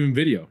 Or even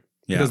video.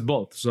 He Yeah. does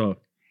both. So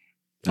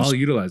I'll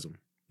utilize them.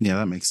 Yeah,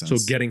 that makes sense. So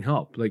getting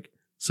help, like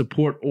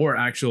support or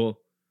actual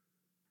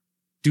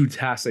do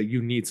tasks that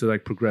you need to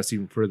like progress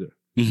even further.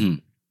 Mm-hmm.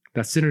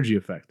 That synergy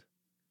effect.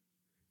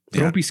 So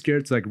Yeah. don't be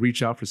scared to like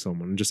reach out for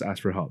someone and just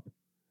ask for help.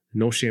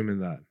 No shame in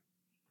that.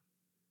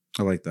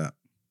 I like that.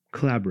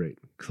 Collaborate,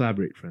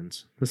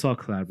 friends. Let's all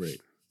collaborate.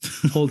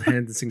 Hold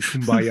hands and sing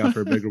 "Kumbaya"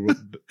 for a better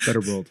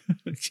world.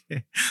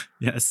 Okay.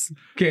 Yes.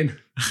 Okay.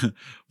 Do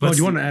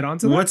you want to add on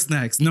to that? What's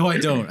next? No, I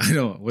don't.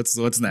 What's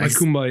My next?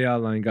 "Kumbaya"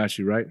 line got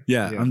you right.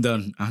 Yeah, I'm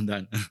done.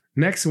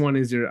 Next one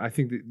is I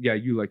think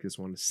that, you like this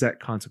one. Set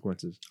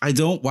consequences. I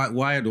don't.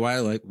 Why do I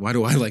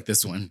like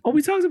this one? Oh,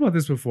 we talked about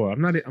this before. I'm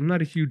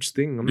not a huge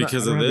thing.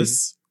 Because of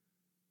this?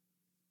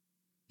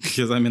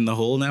 Because I'm in the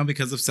hole now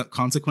because of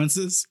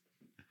consequences?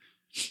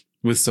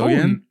 With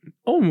Soyeon?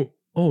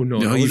 Oh, no.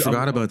 No, you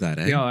forgot about that,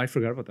 eh? Yeah, I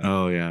forgot about that.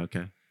 Oh, yeah,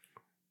 okay.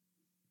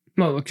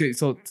 No, okay.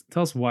 So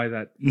tell us why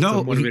that.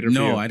 No, motivator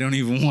for you. I don't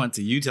even want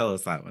to. You tell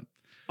us that one.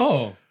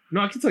 Oh,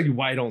 no, I can tell you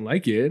why I don't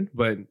like it,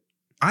 but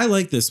I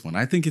like this one.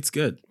 I think it's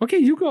good. okay,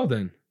 you go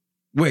then.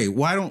 Wait,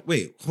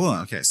 hold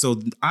on. Okay, so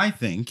I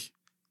think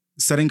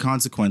setting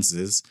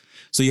consequences.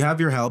 So you have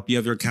your help, you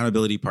have your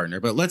accountability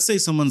partner. But let's say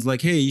someone's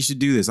like, hey, you should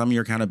do this. I'm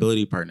your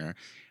accountability partner.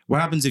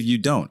 What happens if you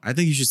don't? I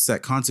think you should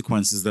set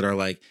consequences that are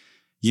like,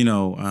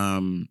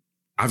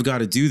 I've got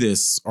to do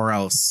this or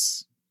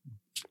else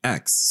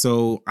X.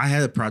 So I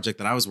had a project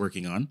that I was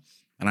working on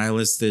and I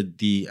enlisted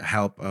the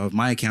help of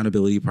my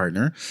accountability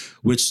partner,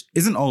 which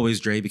isn't always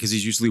Dre because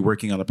he's usually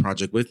working on the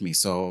project with me.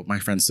 So my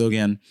friend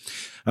Sogan,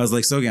 I was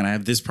like, Sogan, I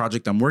have this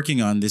project I'm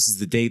working on. This is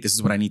the date. This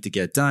is what I need to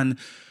get done,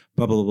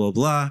 blah, blah, blah,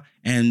 blah.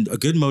 And a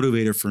good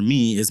motivator for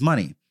me is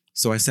money.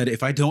 So I said,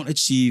 if I don't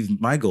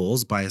achieve my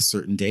goals by a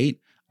certain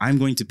date, I'm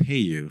going to pay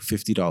you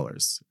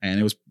 $50. And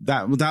it was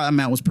that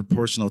amount was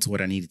proportional to what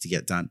I needed to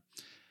get done.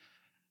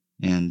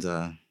 And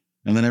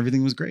then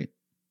everything was great.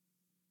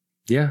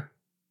 Yeah.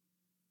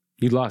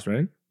 You lost,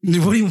 right?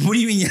 What do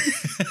you mean?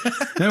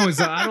 Anyways,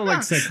 I don't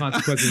like set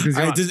consequences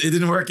because it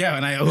didn't work out,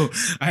 and I owe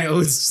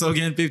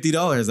Sogan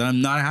 $50, and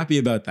I'm not happy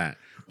about that.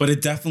 But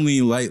it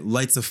definitely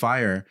lights a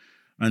fire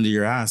under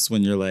your ass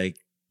when you're like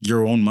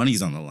your own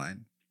money's on the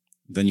line.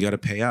 Then you got to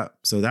pay up.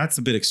 So that's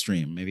a bit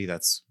extreme. Maybe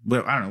that's.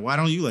 Well, I don't know. Why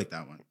don't you like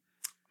that one?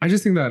 I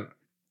just think that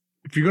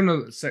if you're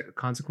gonna set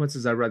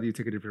consequences, I'd rather you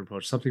take a different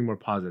approach, something more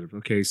positive.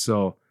 Okay,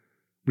 so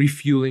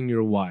refueling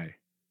your why.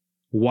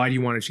 Why do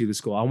you want to achieve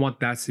this goal? I want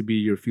that to be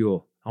your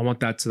fuel. I want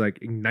that to like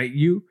ignite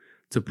you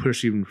to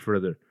push even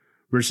further.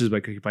 Versus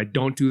like, if I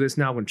don't do this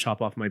now, I'm gonna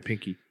chop off my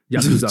pinky.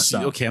 Yakuza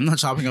style. Okay, I'm not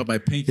chopping off my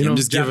pinky. You know, I'm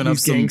just giving up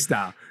some gang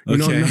style. You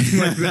know, nothing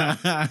like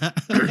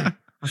that.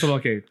 So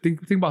okay,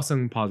 think about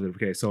something positive.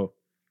 Okay, so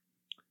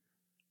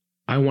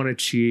I want to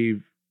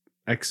achieve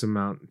X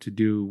amount to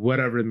do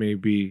whatever it may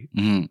be.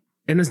 Mm-hmm.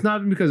 And it's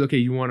not because, okay,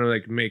 you want to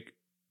like make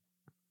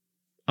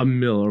a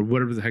mill or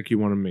whatever the heck you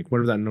want to make,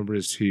 whatever that number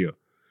is to you.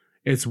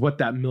 It's what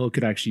that mill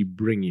could actually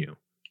bring you.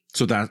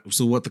 So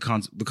what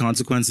the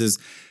consequences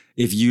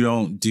if you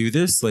don't do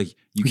this, like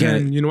you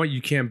can't. You know what?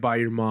 You can't buy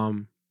your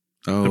mom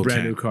a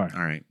brand new car.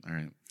 All right.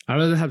 I'd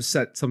rather have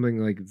set something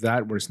like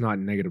that where it's not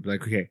negative.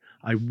 Like, okay,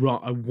 I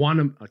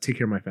want to take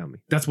care of my family.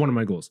 That's one of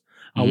my goals.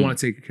 I want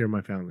to take care of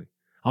my family.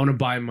 I want to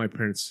buy my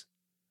parents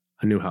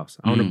a new house.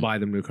 I want to buy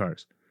them new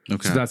cars.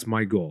 Okay. So that's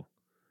my goal.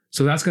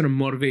 So that's going to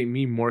motivate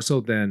me more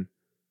so than,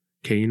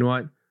 okay, you know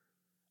what?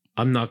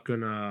 I'm not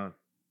going to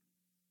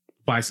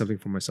buy something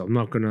for myself. I'm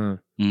not going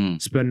to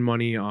spend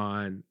money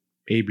on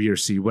A, B, or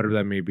C, whatever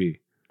that may be.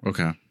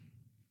 Okay.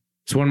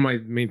 So one of my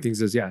main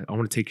things is, I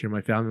want to take care of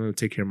my family. I want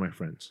to take care of my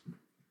friends.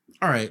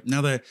 All right.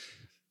 Now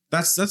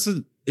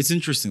it's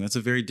interesting. That's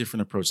a very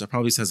different approach. That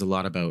probably says a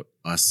lot about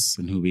us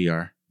and who we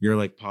are. You're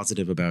like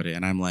positive about it.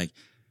 And I'm like,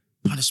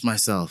 punish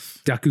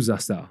myself.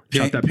 Yakuza style.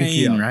 Chop that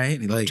pinky off.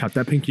 Right? Like, chop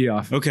that pinky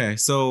off. Okay.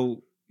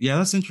 So yeah,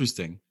 that's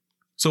interesting.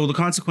 So the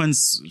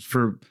consequence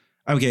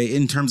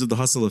in terms of the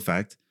hustle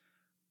effect,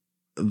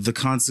 the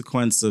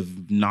consequence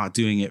of not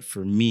doing it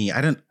for me, I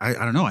don't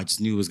know. I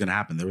just knew it was going to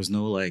happen. There was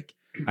no I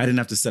didn't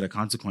have to set a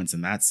consequence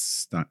in that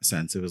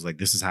sense. It was like,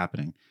 this is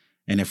happening.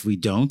 And if we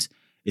don't,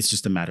 it's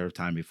just a matter of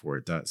time before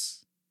it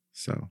does.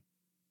 So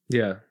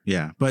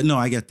yeah. But no,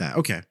 I get that.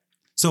 Okay.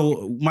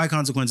 So my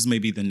consequences may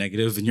be the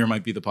negative and yours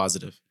might be the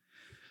positive.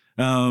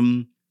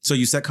 So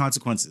you set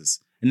consequences.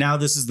 And now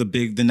this is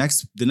the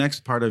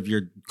next part of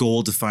your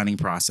goal defining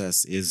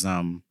process is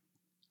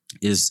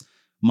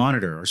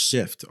Monitor or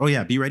shift. Oh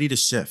yeah, be ready to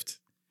shift.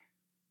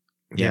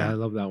 Yeah, I Yeah.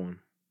 love that one.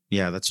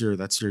 Yeah, that's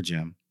your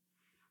jam.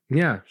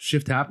 Yeah,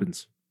 shift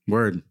happens.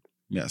 Word.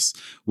 Yes.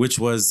 Which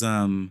was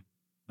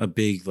a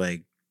big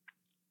like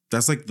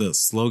that's like the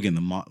slogan,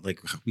 like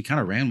we kind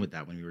of ran with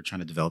that when we were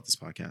trying to develop this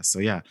podcast. So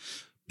yeah,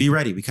 be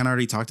ready. We kind of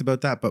already talked about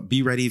that, but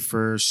be ready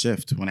for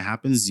shift. When it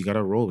happens, you got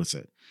to roll with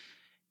it.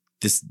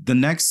 The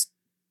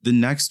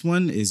next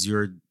one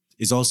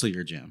is also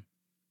your jam.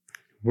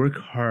 Work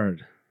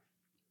hard.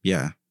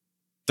 Yeah.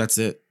 That's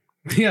it.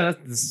 Yeah,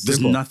 that's There's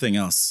simple. nothing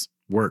else.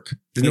 Work.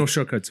 There's no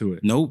shortcut to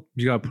it. Nope.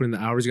 You gotta put in the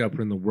hours. You gotta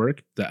put in the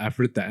work, the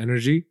effort, the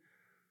energy.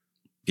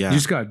 Yeah. You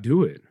just gotta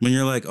do it. When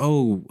you're like,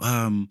 oh,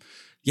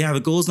 yeah, the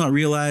goal's not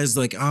realized.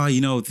 Like,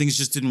 things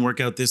just didn't work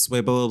out this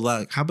way, blah, blah,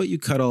 blah. How about you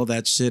cut all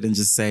that shit and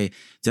just say,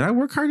 did I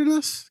work hard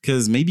enough?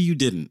 Because maybe you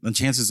didn't. And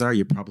chances are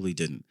you probably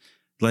didn't.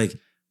 Like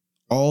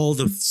all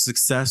the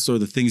success or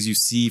the things you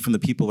see from the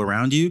people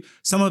around you,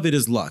 some of it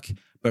is luck.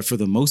 But for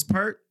the most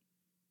part,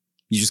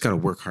 you just got to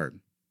work hard.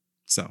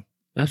 So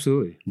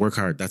Absolutely. work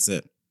hard. That's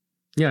it.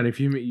 Yeah, and if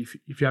you're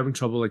having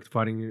trouble like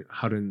finding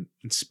how to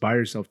inspire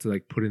yourself to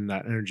like put in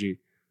that energy,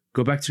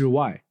 go back to your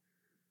why.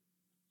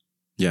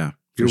 Yeah.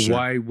 for Your sure.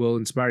 why will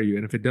inspire you,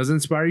 and if it doesn't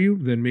inspire you,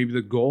 then maybe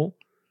the goal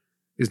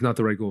is not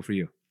the right goal for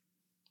you.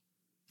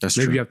 That's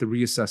Maybe true. you have to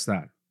reassess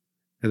that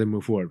and then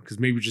move forward, because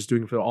maybe you're just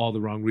doing it for all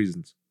the wrong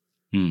reasons.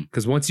 Hmm.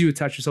 Because once you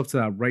attach yourself to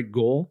that right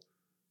goal,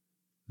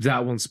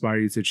 that will inspire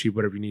you to achieve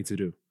whatever you need to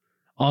do.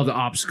 All the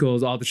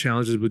obstacles, all the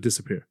challenges will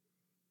disappear.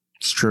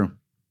 It's true.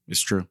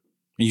 It's true.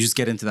 And you just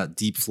get into that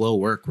deep flow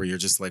work where you're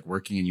just like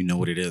working and you know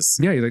what it is.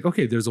 Yeah, you're like,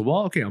 okay, there's a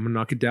wall. Okay, I'm gonna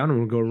knock it down. I'm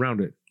gonna go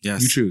around it.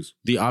 Yes. You choose.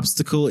 The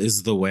obstacle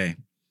is the way.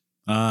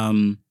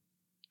 Yeah.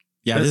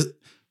 That's-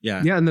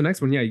 Yeah. Yeah, and the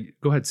next one, yeah,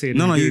 go ahead, say it.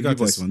 No, in the you Gary got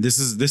Vee this voice. one.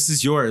 This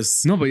is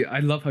yours. No, but I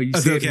love how you say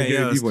it in the Okay,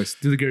 Gary yeah, Vee voice.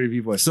 Do the Gary Vee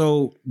voice.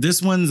 So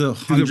this one's the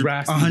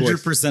raspy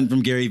 100%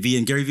 from Gary Vee.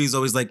 And Gary Vee is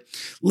always like,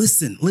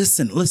 listen.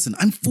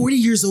 I'm 40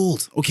 years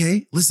old.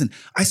 Okay. Listen,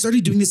 I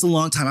started doing this a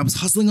long time. I was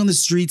hustling on the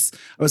streets.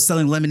 I was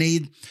selling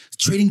lemonade,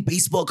 trading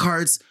baseball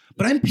cards,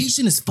 but I'm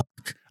patient as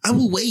fuck. I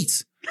will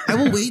wait.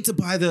 To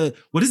buy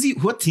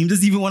what team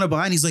does he even want to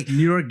buy? And he's like,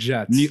 New York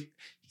Jets. he's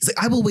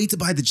like, I will wait to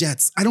buy the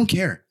Jets. I don't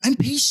care. I'm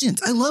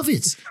patient. I love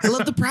it. I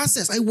love the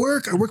process. I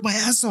work my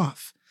ass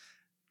off.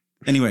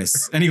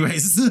 Anyways.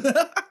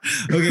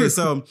 Okay,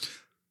 so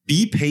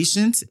be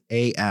patient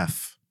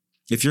AF.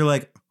 If you're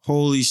like,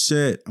 holy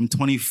shit, I'm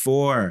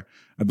 24.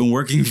 I've been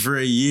working for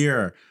a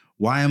year.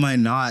 Why am I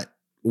not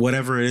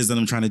whatever it is that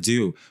I'm trying to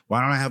do?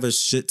 Why don't I have a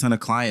shit ton of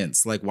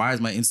clients? Like, why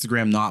is my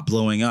Instagram not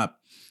blowing up?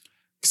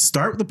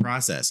 Start the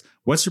process.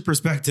 What's your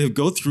perspective?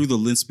 Go through the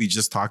list we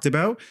just talked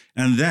about,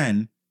 and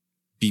then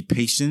be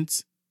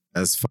patient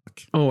as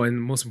fuck. Oh, and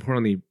most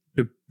importantly,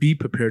 be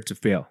prepared to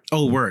fail.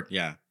 Oh, word.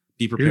 Yeah.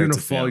 Be prepared You're gonna to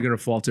fall. fail. You're gonna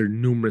falter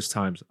numerous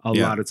times, a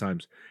Yeah. lot of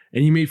times,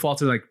 and you may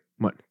falter like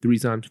 3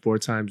 times, 4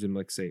 times, and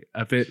like say,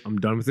 "F it, I'm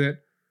done with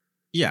it."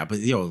 Yeah, but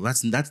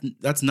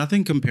that's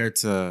nothing compared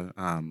to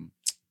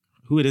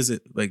who it is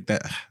it like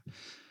that.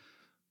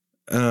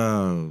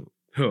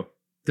 Huh.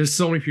 There's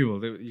so many people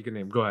that you can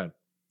name. Go ahead.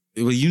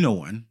 Well, you know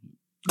one.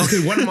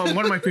 Okay, one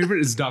of my favorite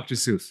is Dr.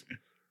 Seuss.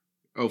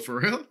 Oh, for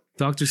real?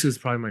 Dr. Seuss is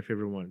probably my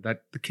favorite one.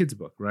 That the kids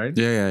book, right?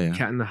 Yeah.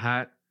 Cat in the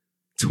Hat.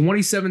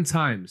 27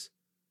 times.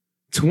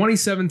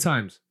 27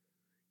 times.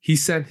 He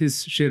sent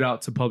his shit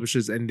out to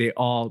publishers and they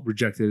all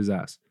rejected his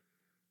ass.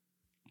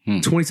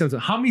 27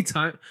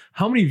 times.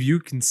 How many of you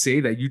can say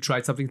that you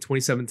tried something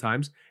 27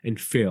 times and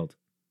failed?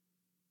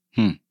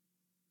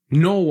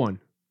 No one.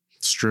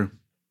 It's true.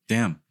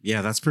 Damn.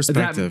 Yeah, that's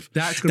perspective.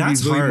 That's going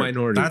to be really hard.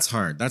 minority. That's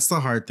hard. That's the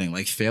hard thing.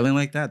 Like failing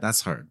like that,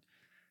 that's hard.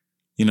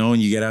 You know, when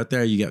you get out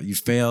there, you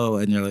fail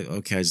and you're like,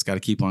 okay, I just got to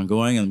keep on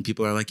going. And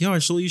people are like, yo,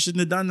 you shouldn't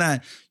have done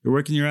that. You're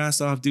working your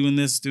ass off doing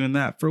this, doing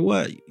that. For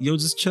what? Yo,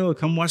 just chill.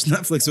 Come watch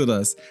Netflix with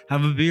us.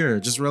 Have a beer.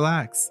 Just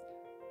relax.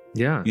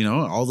 Yeah. You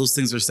know, all those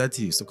things are said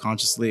to you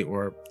subconsciously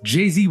or...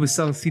 Jay-Z was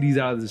selling CDs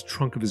out of the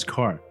trunk of his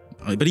car.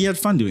 But he had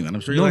fun doing that. I'm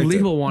sure he No liked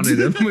label it. wanted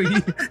him.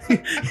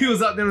 He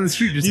was out there on the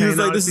street just He was hanging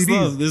like, out this with is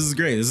CDs. love. This is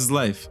great. This is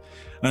life.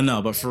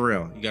 No, but for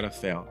real, you got to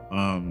fail.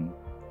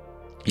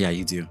 Yeah,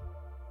 you do.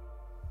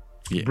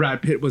 Yeah.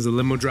 Brad Pitt was a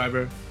limo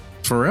driver.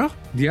 For real?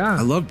 Yeah.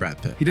 I love Brad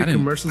Pitt. He did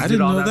commercials, I did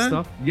didn't all know that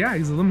stuff. Yeah,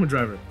 he's a limo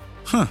driver.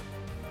 Huh.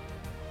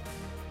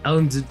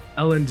 Ellen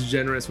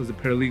DeGeneres was a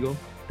paralegal.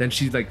 Then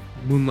she like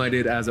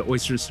moonlighted as an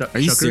oyster Are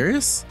you shucker.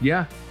 serious?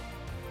 Yeah.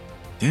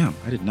 Damn,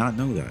 I did not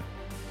know that.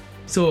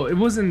 So it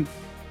was a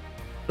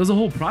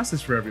whole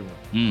process for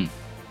everyone.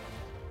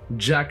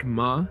 Jack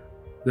Ma,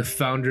 the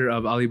founder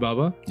of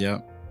Alibaba, Yeah.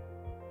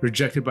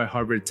 rejected by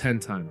Harvard 10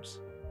 times.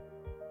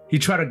 He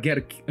tried to get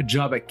a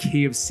job at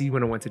KFC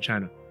when I went to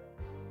China.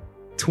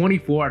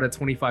 24 out of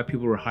 25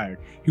 people were hired.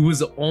 He was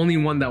the only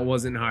one that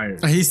wasn't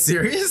hired. Are you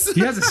serious?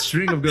 He has a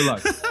string of good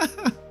luck.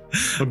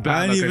 Or bad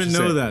I luck, didn't even should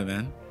know say. that,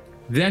 man.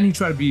 Then he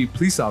tried to be a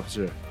police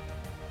officer.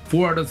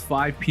 4 out of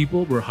 5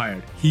 people were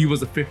hired. He was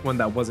the 5th one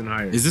that wasn't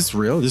hired. Is this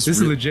real? This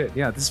is legit.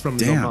 Yeah, this is from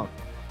his own Damn. mouth.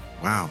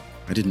 Wow.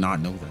 I did not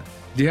know that.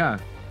 Yeah.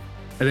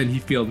 And then he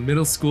failed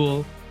middle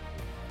school,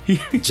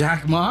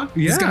 Jack Ma?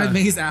 This Yeah. guy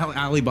made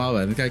Alibaba,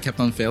 and the guy kept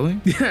on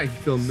failing? Yeah, he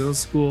failed middle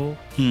school,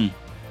 Hmm.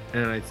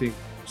 and I think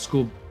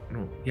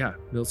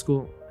middle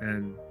school,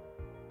 and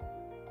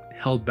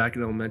held back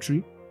in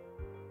elementary.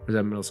 Or is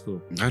that middle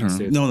school? I don't know.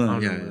 States? No, I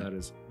don't yeah, know what yeah. that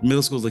is.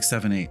 Middle school's like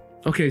 7, 8.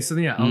 Okay, so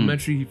then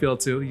elementary he failed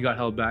too. He got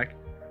held back.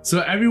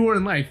 So everywhere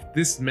in life,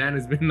 this man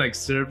has been like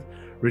served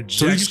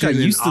rejection. So he just got and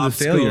used to the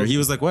obstacles. failure. He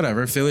was like,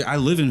 whatever, failure. I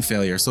live in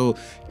failure. So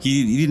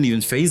he didn't even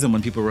phase him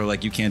when people were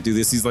like, you can't do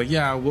this. He's like,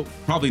 yeah, well,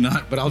 probably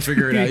not, but I'll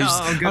figure it out.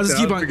 Yeah, I'll just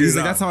keep on. He's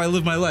like, out. that's how I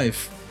live my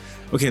life.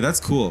 Okay,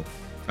 that's cool.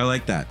 I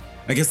like that.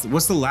 I guess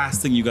what's the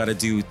last thing you got to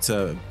do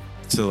to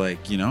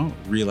like, you know,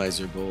 realize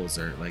your goals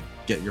or like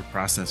get your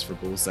process for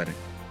goal setting?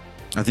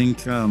 I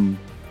think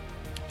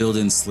build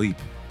in sleep,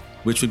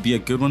 which would be a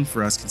good one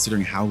for us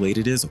considering how late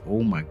it is.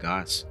 Oh my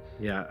gosh.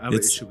 Yeah, I have an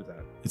issue with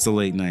that. It's a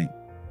late night,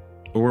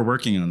 but we're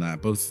working on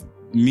that. Both,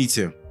 me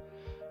too.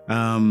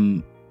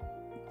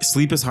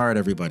 Sleep is hard,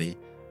 everybody.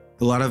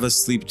 A lot of us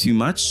sleep too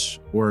much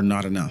or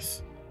not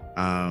enough.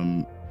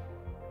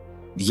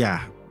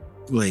 Yeah,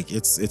 like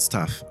it's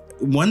tough.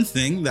 One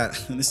thing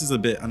that, and this is a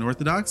bit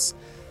unorthodox,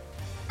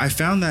 I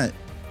found that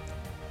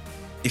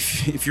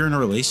if you're in a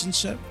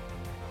relationship,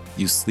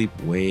 you sleep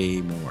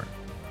way more.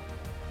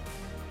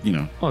 You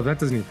know, Oh, that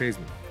doesn't even faze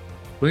me.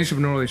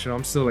 Relationship, no relationship.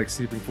 I'm still like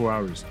sleeping 4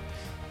 hours,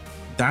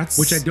 that's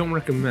which I don't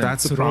recommend.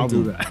 That's so a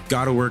problem. Don't do that.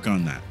 Got to work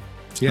on that.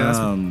 Yeah,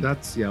 Um,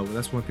 that's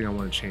one thing I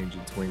want to change in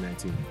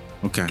 2019.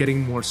 Okay.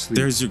 Getting more sleep.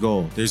 There's your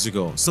goal. There's your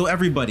goal. So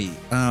everybody,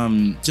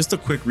 just a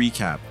quick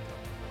recap.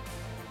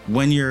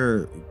 When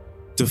you're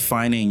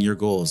defining your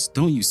goals,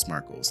 don't use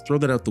SMART goals. Throw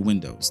that out the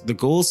windows. The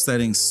goal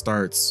setting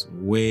starts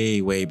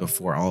way, way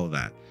before all of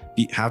that.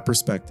 Have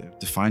perspective.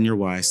 Define your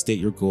why. State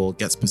your goal.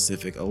 Get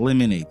specific.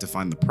 Eliminate.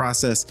 Define the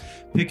process.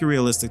 Pick a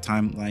realistic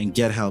timeline.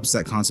 Get help.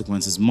 Set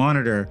consequences.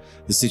 Monitor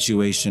the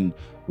situation.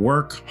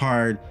 Work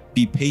hard.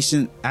 Be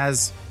patient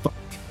as fuck.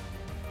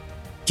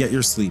 Get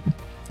your sleep.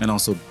 And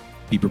also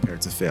be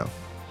prepared to fail.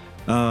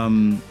 I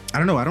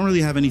don't know. I don't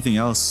really have anything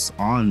else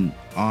on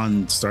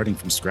starting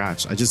from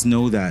scratch. I just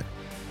know that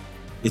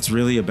it's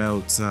really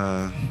about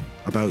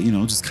you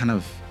know, just kind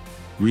of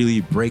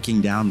really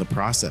breaking down the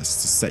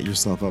process to set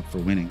yourself up for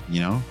winning, you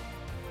know?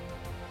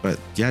 But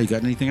yeah, you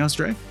got anything else,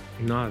 Dre?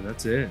 No,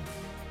 that's it.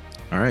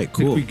 All right, I think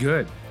cool. we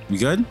good. We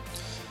good?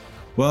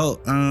 Well,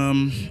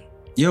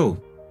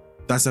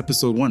 that's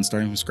episode 1,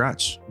 starting from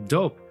scratch.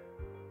 Dope.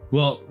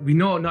 Well, we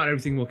know not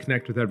everything will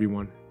connect with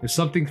everyone. If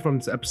something from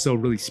this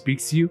episode really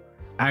speaks to you,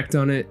 act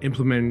on it,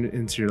 implement it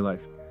into your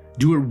life.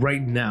 Do it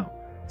right now.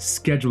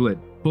 Schedule it,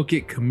 book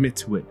it, commit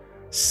to it.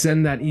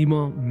 Send that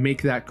email,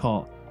 make that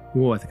call.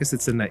 Whoa, I think I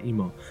said send that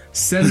email.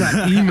 Send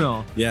that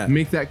email, Yeah.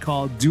 make that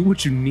call, do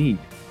what you need.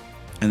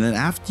 And then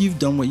after you've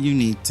done what you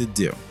need to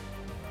do,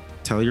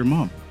 tell your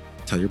mom,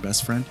 tell your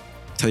best friend,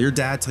 tell your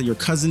dad, tell your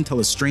cousin, tell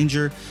a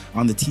stranger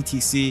on the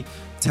TTC,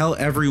 tell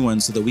everyone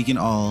so that we can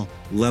all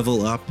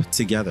level up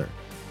together.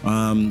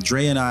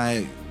 Dre and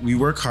I, we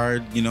work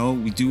hard, you know,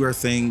 we do our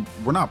thing.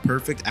 We're not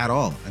perfect at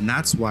all. And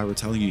that's why we're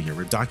telling you here.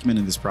 We're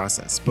documenting this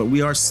process, but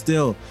we are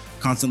still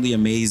constantly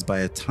amazed by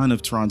a ton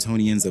of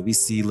Torontonians that we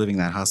see living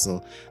that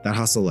hustle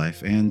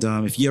life. And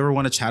if you ever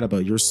want to chat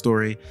about your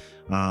story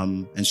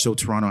and show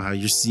Toronto how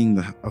you're seeing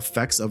the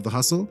effects of the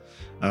hustle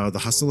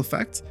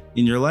effect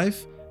in your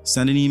life,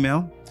 send an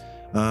email.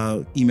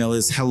 Email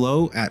is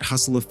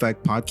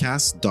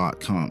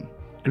hello@hustleeffectpodcast.com.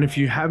 And if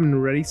you haven't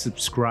already,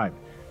 subscribe.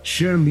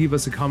 Share and leave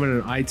us a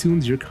comment on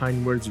iTunes. Your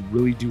kind words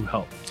really do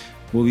help.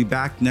 We'll be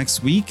back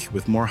next week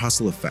with more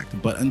Hustle Effect.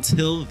 But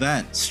until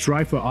then,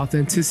 Strive for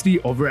authenticity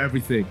over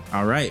everything.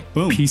 all right,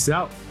 boom. Peace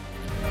out.